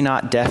rock, be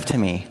not deaf to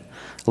me,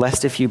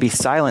 lest if you be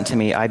silent to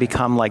me, I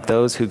become like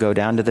those who go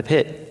down to the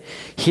pit.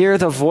 Hear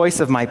the voice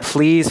of my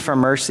pleas for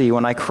mercy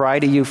when I cry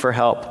to you for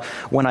help,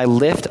 when I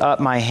lift up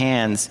my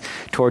hands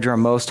toward your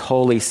most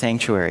holy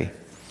sanctuary.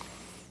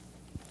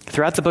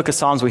 Throughout the book of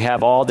Psalms, we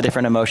have all the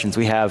different emotions.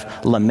 We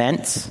have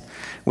laments,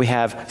 we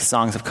have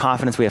songs of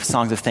confidence, we have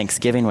songs of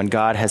thanksgiving when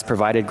God has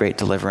provided great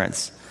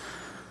deliverance.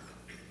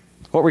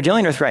 What we're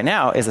dealing with right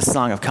now is a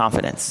song of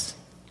confidence.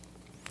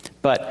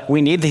 But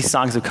we need these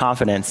songs of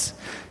confidence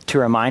to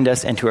remind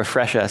us and to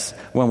refresh us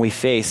when we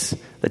face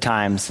the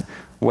times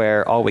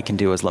where all we can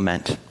do is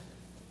lament.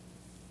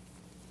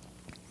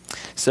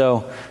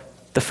 So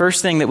the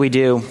first thing that we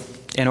do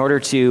in order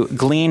to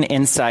glean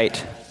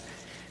insight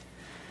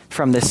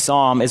from this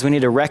psalm is we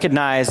need to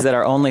recognize that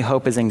our only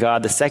hope is in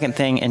God. The second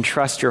thing,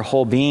 entrust your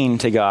whole being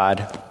to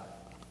God.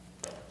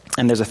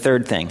 And there's a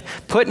third thing.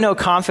 Put no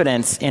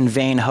confidence in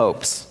vain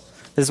hopes.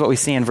 This is what we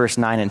see in verse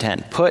 9 and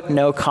 10. Put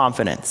no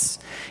confidence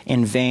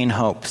in vain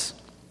hopes.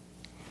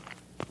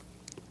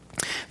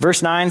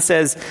 Verse 9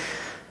 says,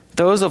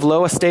 those of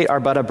low estate are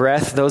but a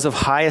breath. Those of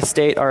high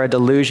estate are a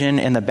delusion.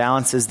 In the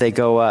balances they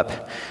go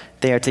up.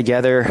 They are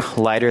together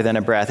lighter than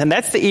a breath. And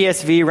that's the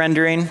ESV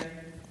rendering.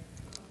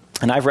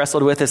 And I've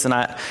wrestled with this, and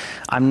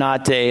I'm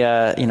not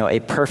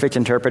a perfect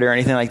interpreter or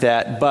anything like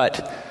that.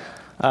 But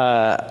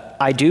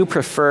I do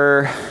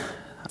prefer,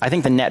 I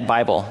think the Net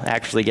Bible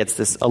actually gets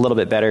this a little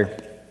bit better.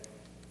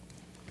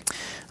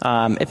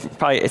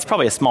 It's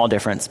probably a small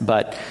difference,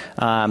 but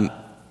at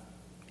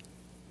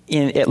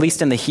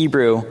least in the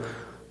Hebrew,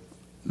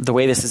 the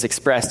way this is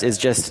expressed is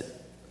just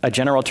a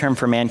general term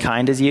for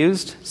mankind is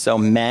used. So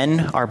men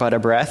are but a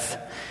breath.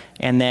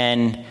 And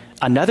then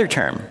another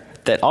term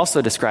that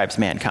also describes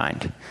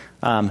mankind.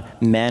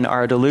 Men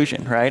are a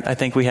delusion, right? I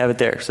think we have it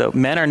there. So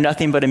men are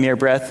nothing but a mere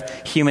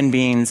breath. Human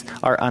beings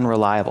are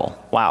unreliable.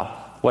 Wow,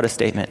 what a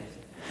statement.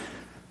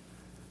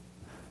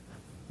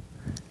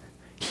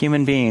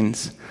 Human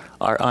beings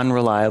are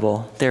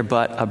unreliable. They're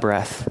but a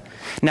breath.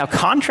 Now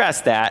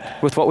contrast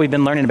that with what we've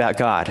been learning about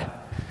God.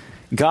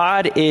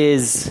 God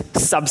is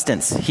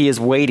substance. He is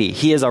weighty.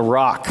 He is a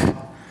rock,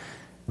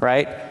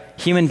 right?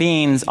 Human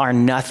beings are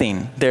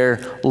nothing.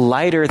 They're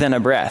lighter than a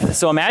breath.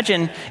 So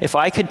imagine if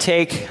I could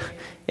take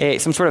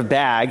some sort of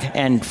bag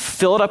and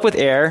fill it up with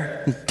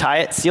air, tie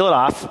it, seal it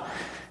off.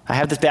 I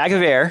have this bag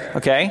of air,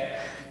 okay?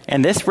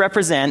 And this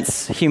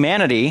represents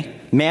humanity,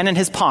 man in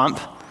his pomp,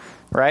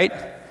 right?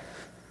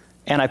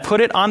 And I put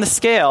it on the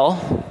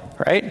scale,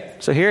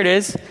 right? So here it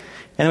is. And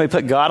then we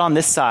put God on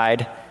this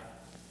side,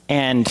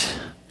 and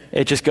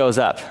it just goes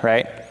up,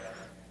 right?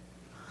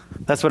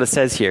 That's what it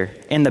says here.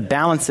 In the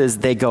balances,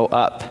 they go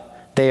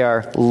up. They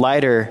are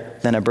lighter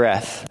than a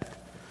breath.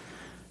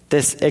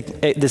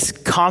 This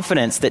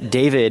confidence that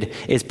David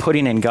is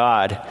putting in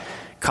God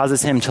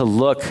causes him to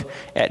look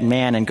at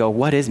man and go,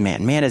 what is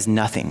man? Man is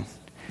nothing.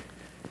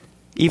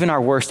 Even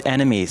our worst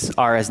enemies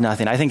are as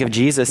nothing. I think of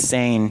Jesus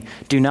saying,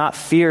 do not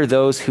fear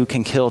those who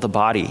can kill the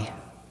body,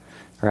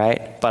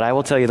 right? But I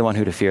will tell you the one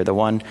who to fear, the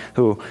one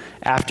who,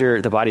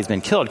 after the body's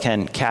been killed,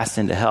 can cast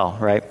into hell,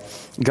 right?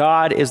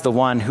 God is the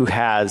one who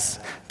has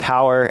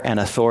power and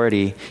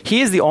authority.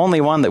 He is the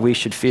only one that we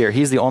should fear.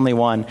 He's the only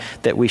one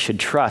that we should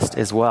trust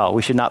as well.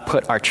 We should not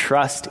put our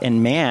trust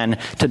in man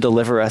to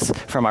deliver us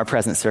from our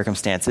present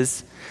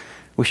circumstances.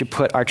 We should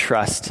put our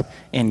trust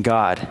in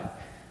God.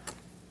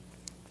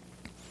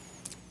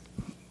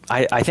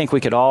 I think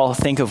we could all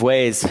think of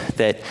ways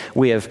that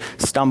we have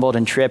stumbled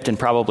and tripped and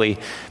probably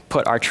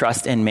put our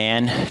trust in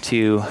man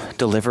to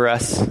deliver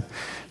us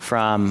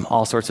from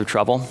all sorts of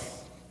trouble.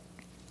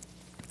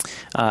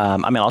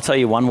 I'll tell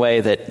you one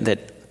way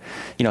that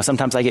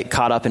sometimes I get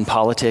caught up in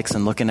politics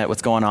and looking at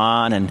what's going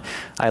on, and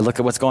I look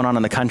at what's going on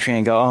in the country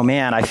and go, oh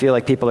man, I feel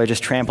like people are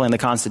just trampling the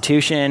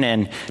Constitution,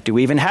 and do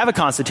we even have a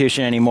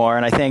Constitution anymore?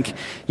 And I think,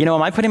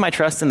 am I putting my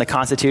trust in the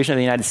Constitution of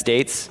the United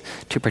States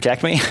to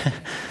protect me?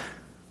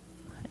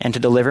 And to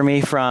deliver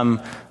me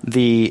from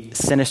the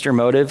sinister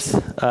motives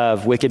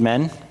of wicked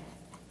men?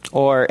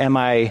 Or am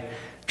I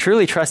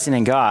truly trusting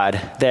in God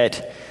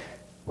that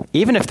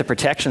even if the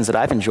protections that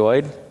I've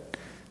enjoyed,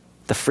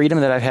 the freedom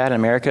that I've had in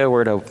America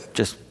were to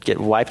just get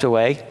wiped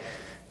away,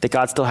 that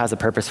God still has a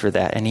purpose for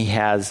that, and he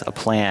has a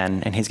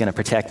plan, and he's going to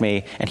protect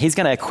me, and he's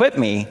going to equip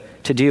me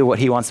to do what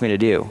he wants me to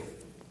do?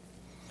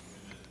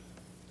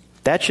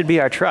 That should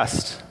be our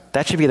trust.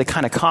 That should be the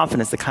kind of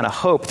confidence, the kind of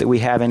hope that we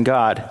have in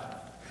God.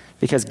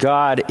 Because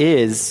God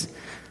is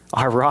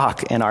our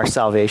rock and our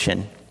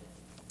salvation.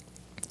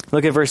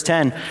 Look at verse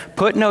 10.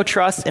 Put no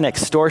trust in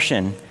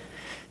extortion.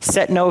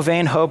 Set no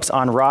vain hopes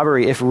on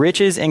robbery. If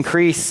riches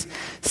increase,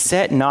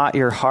 set not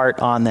your heart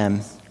on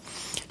them.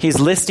 He's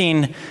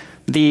listing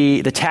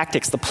the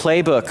tactics, the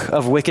playbook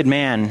of wicked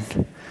man.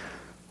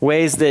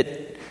 Ways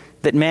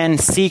that men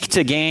seek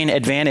to gain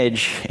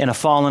advantage in a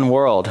fallen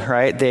world,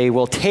 right? They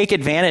will take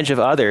advantage of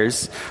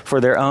others for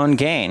their own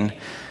gain.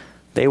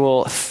 They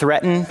will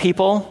threaten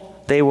people.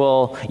 They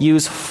will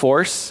use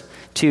force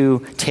to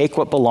take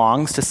what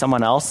belongs to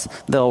someone else.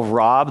 They'll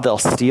rob, they'll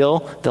steal,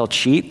 they'll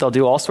cheat, they'll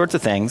do all sorts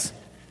of things.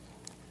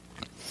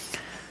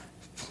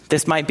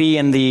 This might be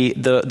in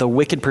the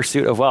wicked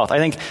pursuit of wealth. I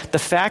think the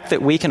fact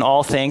that we can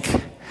all think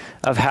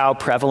of how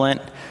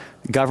prevalent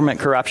government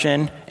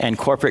corruption and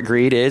corporate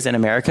greed is in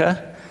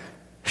America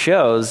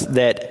shows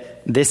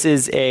that this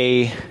is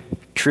a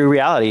true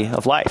reality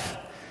of life.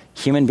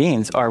 Human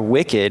beings are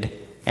wicked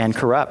and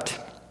corrupt.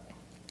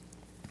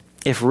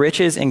 If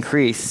riches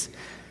increase,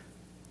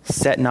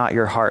 set not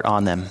your heart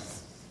on them.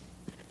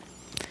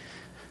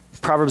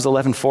 Proverbs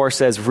 11:4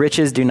 says,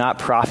 riches do not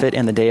profit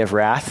in the day of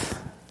wrath,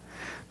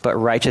 but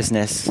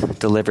righteousness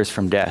delivers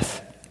from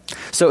death.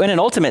 So in an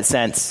ultimate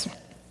sense,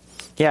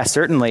 Yeah,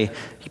 certainly.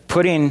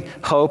 Putting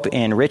hope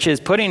in riches,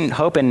 putting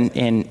hope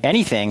in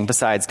anything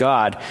besides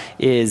God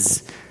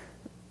is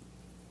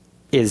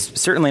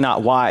certainly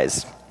not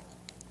wise.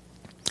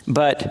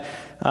 But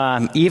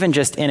even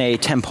just in a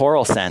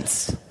temporal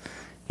sense,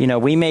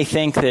 we may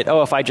think that,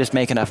 if I just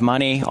make enough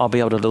money, I'll be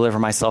able to deliver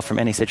myself from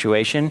any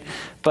situation.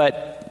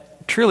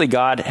 But truly,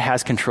 God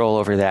has control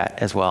over that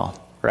as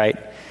well, right?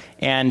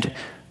 And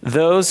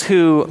those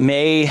who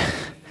may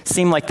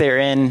seem like they're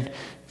in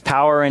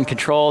power and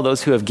control,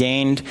 those who have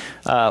gained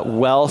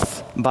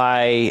wealth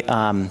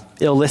by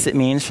illicit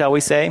means, shall we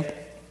say,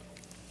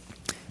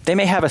 they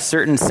may have a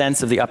certain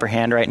sense of the upper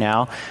hand right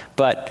now,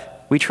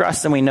 but we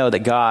trust and we know that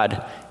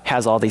God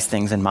has all these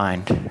things in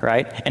mind,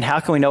 right? And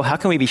how can we know? How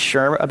can we be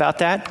sure about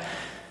that?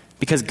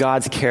 Because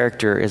God's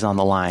character is on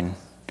the line.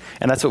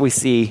 And that's what we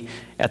see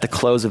at the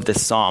close of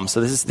this psalm.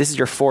 So this is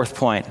your fourth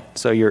point.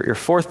 So your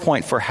fourth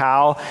point for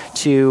how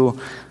to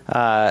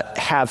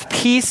have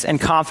peace and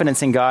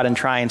confidence in God in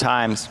trying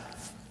times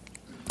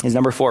is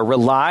number 4,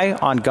 rely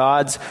on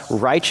God's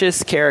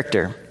righteous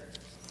character.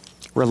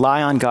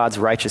 Rely on God's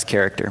righteous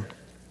character.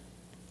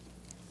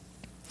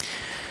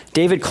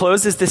 David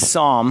closes this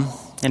psalm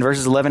in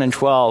verses 11 and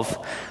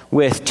 12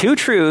 with 2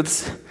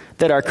 truths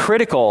that are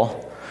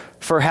critical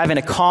for having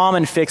a calm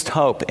and fixed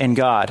hope in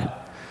God.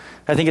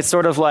 I think it's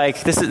sort of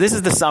like, this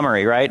is the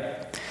summary, right?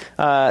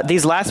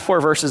 These last 4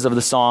 verses of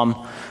the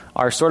psalm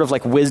are sort of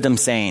like wisdom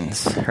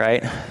sayings,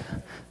 right?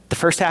 The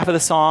first half of the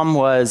psalm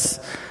was,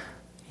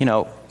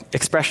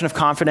 expression of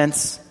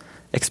confidence,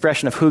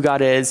 expression of who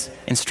God is,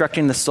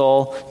 instructing the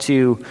soul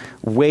to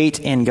wait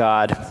in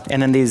God.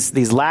 And then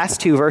these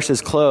last 2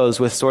 verses close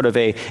with sort of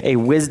a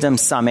wisdom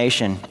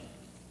summation.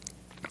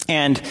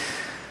 And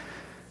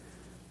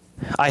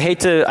I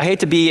hate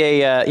to be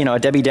a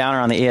Debbie Downer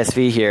on the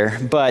ESV here,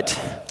 but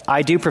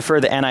I do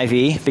prefer the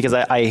NIV because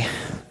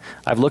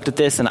I've looked at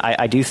this and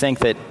I do think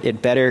that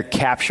it better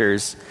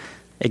captures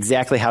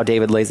exactly how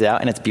David lays it out,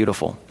 and it's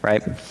beautiful,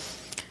 right? It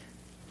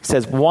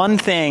says, 1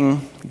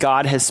 thing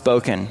God has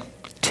spoken,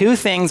 2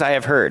 things I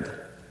have heard.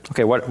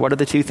 Okay, what are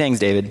the 2 things,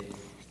 David?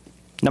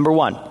 Number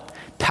 1,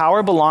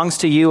 power belongs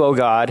to you, O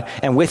God,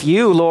 and with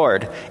you,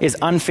 Lord, is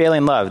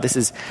unfailing love. This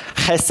is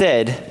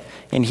chesed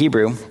in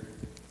Hebrew.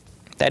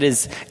 That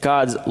is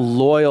God's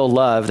loyal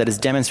love that is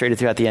demonstrated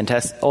throughout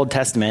the Old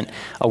Testament,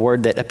 a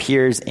word that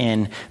appears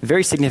in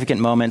very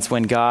significant moments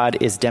when God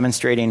is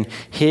demonstrating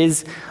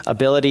his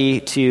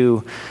ability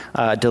to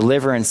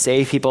deliver and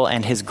save people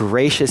and his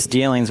gracious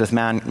dealings with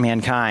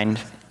mankind.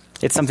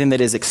 It's something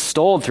that is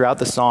extolled throughout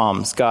the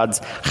Psalms,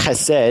 God's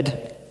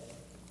chesed.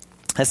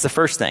 That's the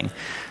first thing.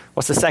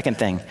 What's the second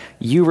thing?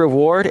 You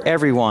reward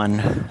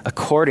everyone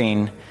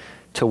according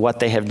to what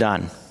they have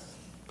done.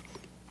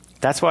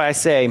 That's why I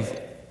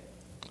say,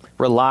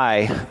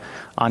 rely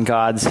on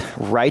God's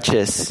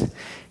righteous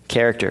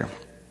character.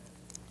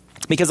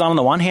 Because on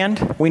the one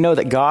hand, we know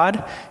that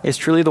God is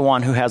truly the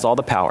one who has all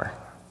the power.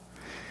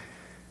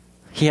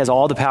 He has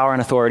all the power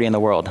and authority in the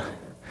world.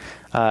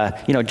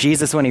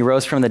 Jesus, when he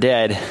rose from the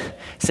dead,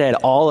 said,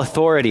 all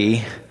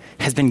authority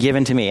has been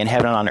given to me in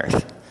heaven and on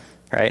earth,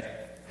 right?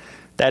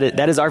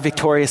 That is our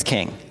victorious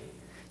king.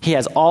 He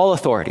has all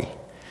authority.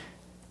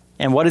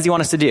 And what does he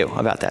want us to do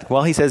about that?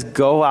 Well, he says,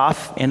 go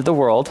off into the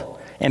world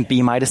and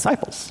be my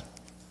disciples.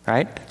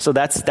 Right? So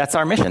that's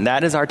our mission.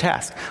 That is our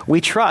task.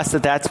 We trust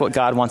that that's what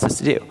God wants us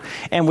to do.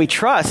 And we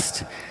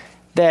trust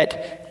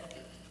that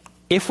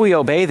if we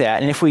obey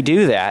that and if we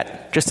do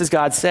that, just as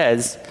God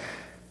says,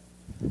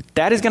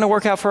 that is going to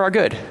work out for our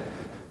good.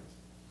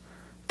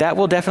 That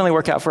will definitely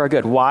work out for our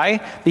good.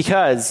 Why?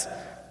 Because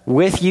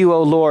with you,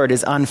 O Lord,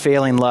 is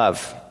unfailing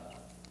love.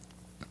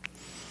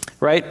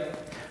 Right?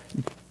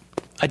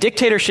 A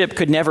dictatorship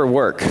could never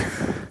work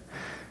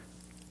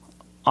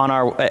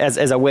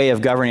as a way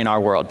of governing our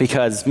world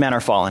because men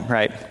are fallen,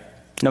 right?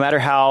 No matter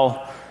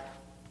how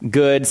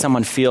good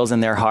someone feels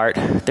in their heart,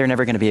 they're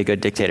never going to be a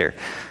good dictator.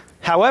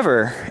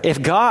 However, if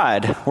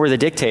God were the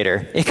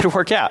dictator, it could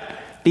work out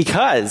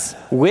because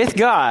with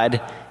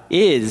God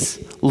is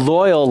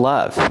loyal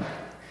love.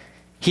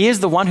 He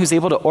is the one who's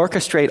able to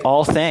orchestrate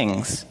all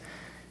things,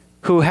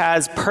 who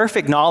has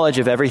perfect knowledge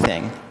of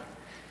everything,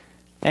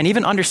 and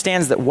even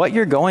understands that what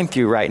you're going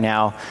through right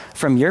now,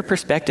 from your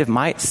perspective,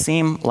 might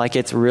seem like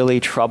it's really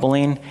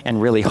troubling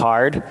and really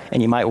hard,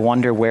 and you might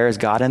wonder, where is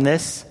God in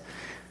this?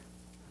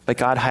 But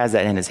God has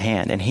that in his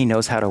hand, and he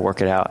knows how to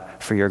work it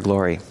out for your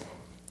glory,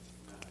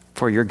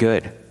 for your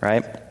good,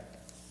 right?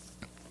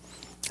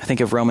 I think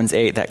of Romans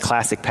 8, that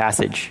classic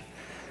passage.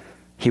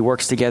 He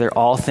works together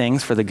all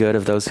things for the good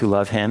of those who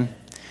love him.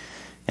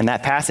 And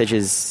that passage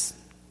is,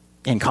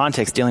 in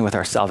context, dealing with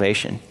our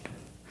salvation.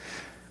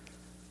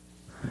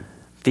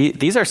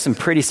 These are some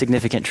pretty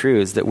significant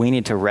truths that we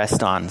need to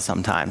rest on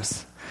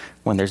sometimes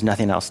when there's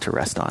nothing else to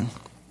rest on.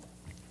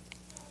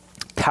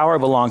 Power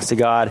belongs to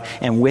God,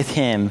 and with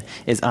him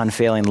is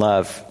unfailing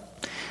love.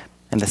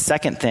 And the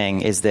second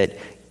thing is that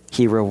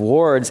he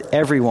rewards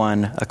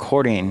everyone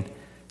according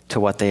to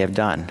what they have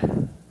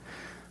done.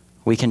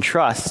 We can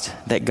trust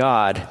that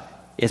God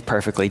is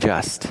perfectly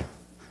just.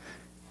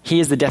 He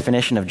is the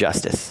definition of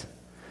justice.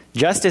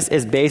 Justice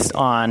is based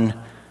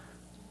on,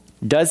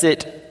 does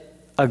it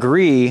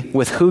agree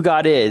with who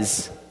God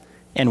is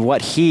and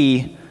what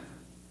he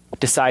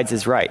decides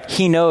is right?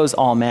 He knows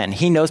all men.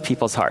 He knows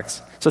people's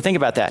hearts. So think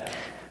about that.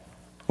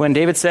 When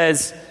David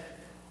says,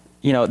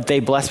 they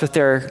bless with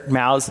their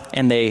mouths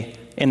and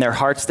in their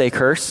hearts they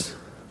curse,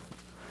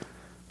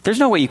 there's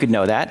no way you could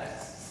know that.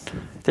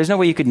 There's no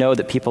way you could know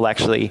that people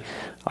actually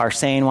are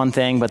saying one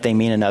thing, but they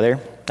mean another.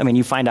 I mean,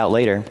 you find out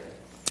later.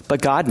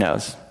 But God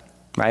knows,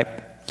 right?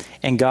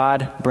 And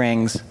God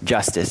brings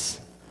justice.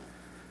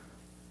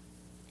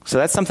 So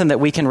that's something that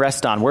we can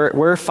rest on.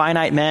 We're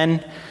finite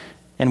men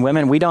and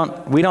women. We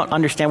don't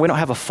understand. We don't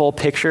have a full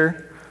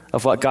picture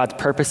of what God's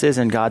purposes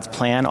and God's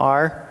plan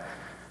are.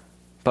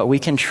 But we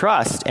can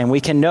trust and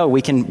we can know,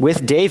 we can,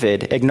 with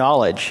David,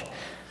 acknowledge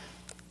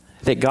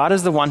that God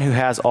is the one who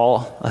has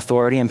all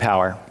authority and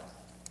power,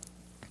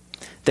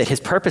 that his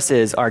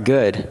purposes are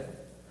good,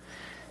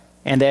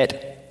 and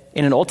that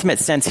in an ultimate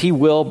sense, he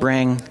will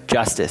bring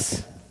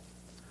justice.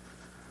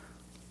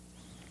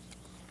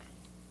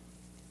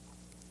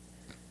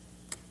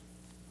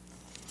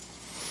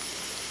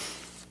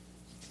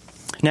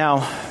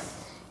 Now,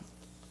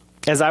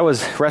 as I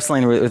was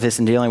wrestling with this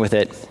and dealing with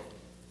it,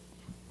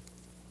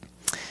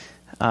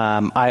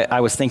 I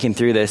was thinking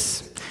through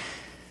this.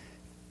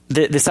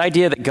 This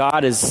idea that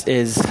God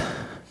is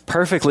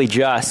perfectly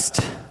just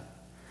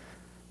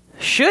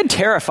should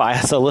terrify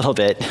us a little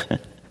bit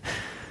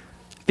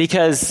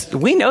because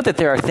we know that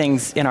there are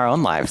things in our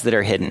own lives that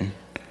are hidden,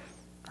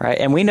 right?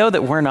 And we know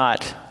that we're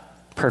not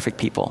perfect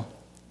people.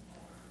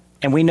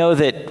 And we know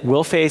that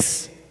we'll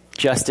face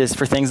justice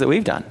for things that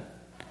we've done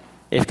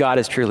if God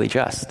is truly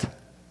just.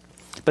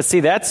 But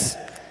see, that's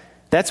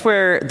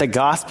where the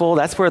gospel,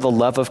 that's where the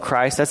love of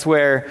Christ, that's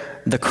where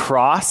the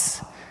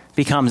cross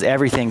becomes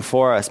everything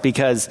for us,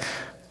 because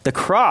the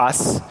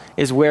cross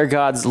is where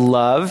God's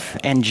love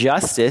and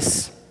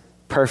justice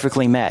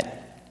perfectly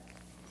met.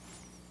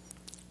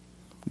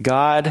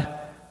 God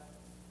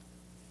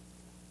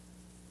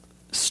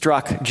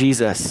struck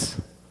Jesus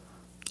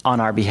on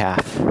our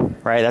behalf,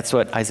 right? That's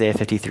what Isaiah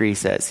 53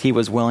 says. He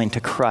was willing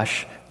to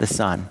crush the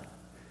Son.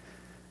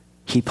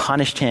 He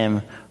punished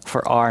him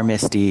for our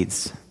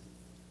misdeeds.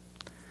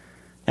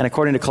 And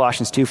according to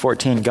Colossians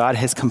 2:14, God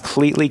has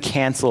completely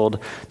canceled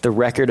the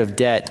record of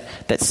debt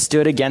that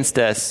stood against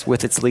us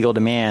with its legal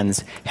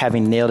demands,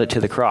 having nailed it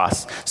to the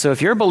cross. So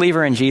if you're a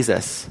believer in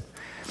Jesus,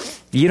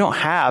 you don't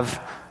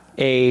have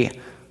a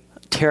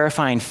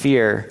terrifying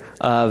fear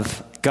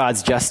of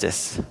God's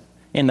justice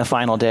in the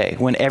final day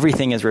when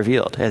everything is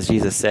revealed, as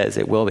Jesus says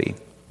it will be.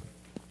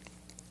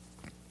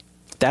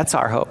 That's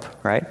our hope,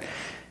 right?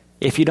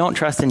 If you don't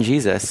trust in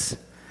Jesus,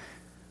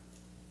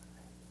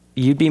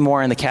 you'd be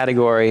more in the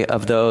category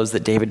of those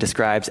that David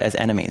describes as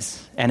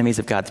enemies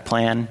of God's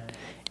plan,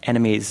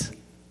 enemies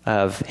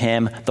of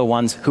him, the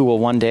ones who will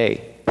one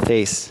day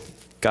face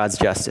God's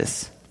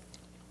justice.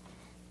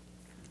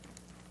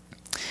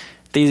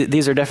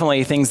 These are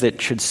definitely things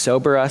that should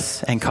sober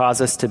us and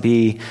cause us to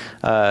be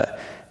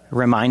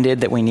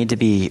reminded that we need to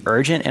be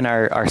urgent in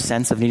our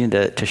sense of needing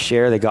to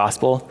share the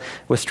gospel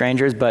with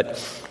strangers.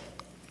 But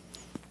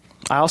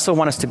I also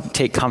want us to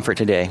take comfort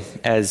today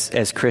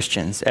as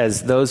Christians,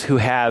 as those who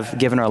have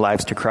given our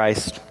lives to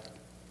Christ.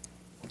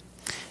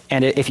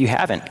 And if you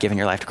haven't given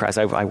your life to Christ,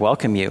 I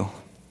welcome you.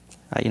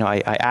 I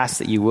ask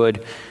that you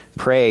would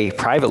pray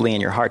privately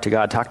in your heart to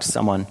God, talk to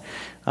someone.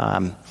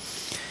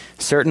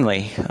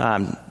 Certainly,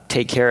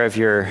 take care of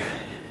your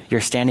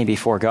standing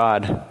before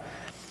God.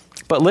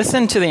 But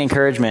listen to the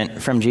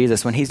encouragement from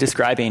Jesus when he's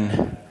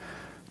describing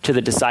to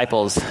the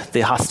disciples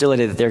the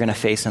hostility that they're going to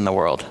face in the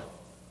world.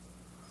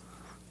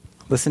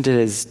 Listen to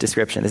his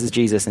description. This is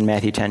Jesus in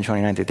Matthew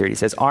 10:29-30. He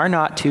says, "Are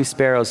not 2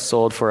 sparrows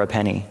sold for a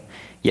penny?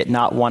 Yet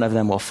not one of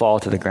them will fall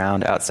to the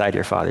ground outside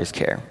your Father's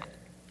care.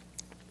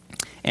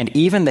 And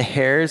even the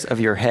hairs of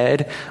your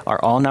head are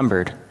all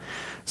numbered.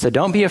 So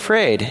don't be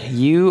afraid.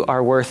 You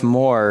are worth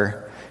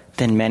more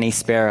than many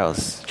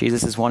sparrows."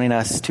 Jesus is wanting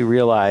us to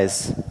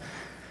realize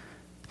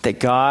that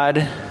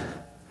God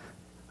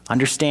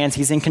understands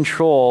he's in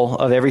control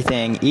of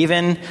everything,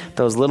 even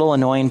those little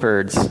annoying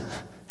birds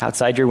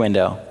outside your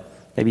window.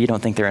 Maybe you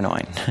don't think they're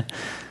annoying.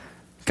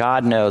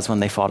 God knows when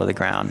they fall to the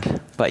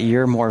ground, but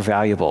you're more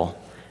valuable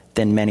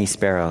than many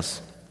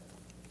sparrows.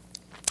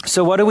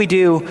 So what do we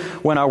do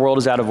when our world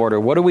is out of order?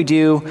 What do we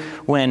do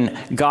when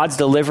God's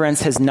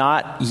deliverance has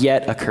not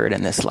yet occurred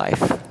in this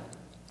life?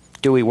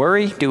 Do we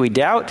worry? Do we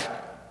doubt?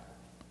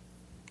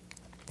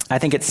 I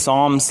think it's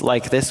Psalms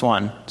like this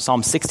one,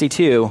 Psalm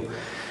 62,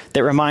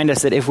 that remind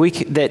us that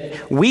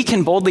that we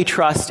can boldly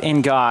trust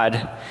in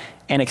God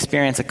and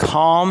experience a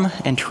calm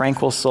and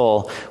tranquil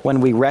soul when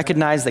we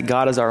recognize that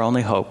God is our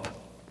only hope.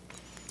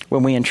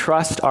 When we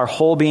entrust our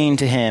whole being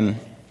to him,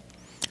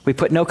 we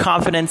put no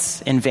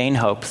confidence in vain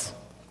hopes,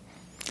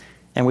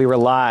 and we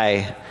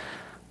rely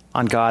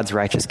on God's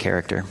righteous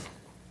character.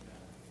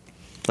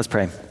 Let's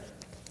pray.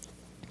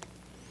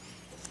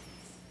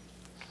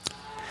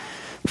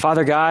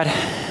 Father God,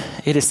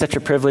 it is such a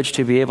privilege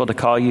to be able to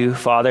call you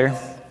Father.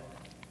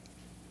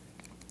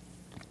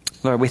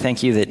 Lord, we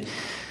thank you that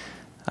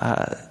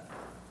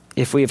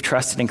if we have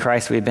trusted in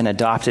Christ, we have been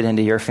adopted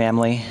into your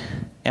family,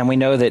 and we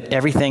know that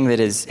everything that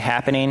is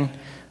happening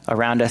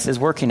around us is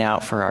working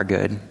out for our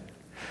good.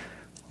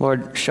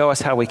 Lord, show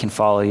us how we can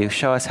follow you.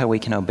 Show us how we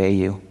can obey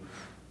you.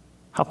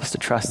 Help us to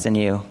trust in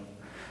you,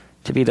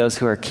 to be those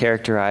who are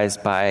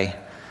characterized by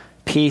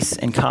peace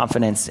and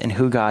confidence in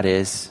who God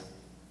is.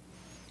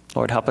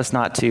 Lord, help us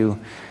not to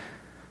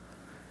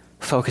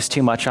focus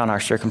too much on our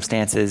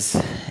circumstances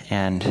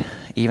and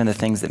even the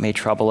things that may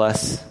trouble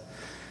us,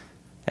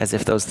 as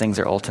if those things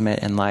are ultimate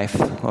in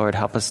life. Lord,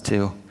 help us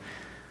to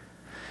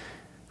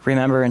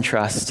remember and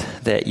trust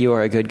that you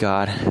are a good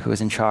God who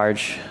is in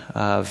charge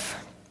of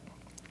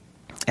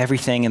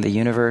everything in the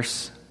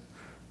universe,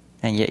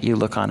 and yet you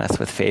look on us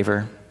with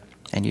favor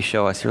and you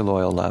show us your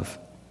loyal love.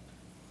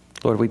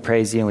 Lord, we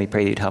praise you and we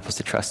pray that you'd help us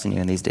to trust in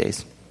you in these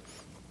days.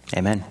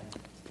 Amen.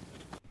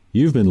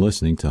 You've been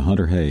listening to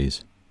Hunter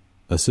Hayes,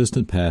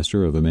 Assistant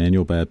Pastor of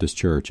Emmanuel Baptist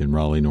Church in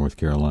Raleigh, North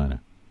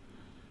Carolina.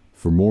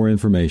 For more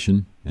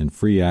information and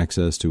free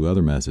access to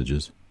other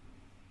messages,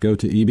 go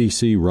to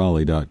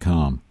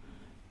ebcraleigh.com.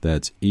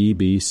 That's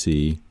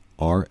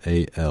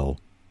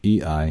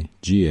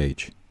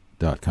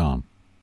ebcraleigh.com.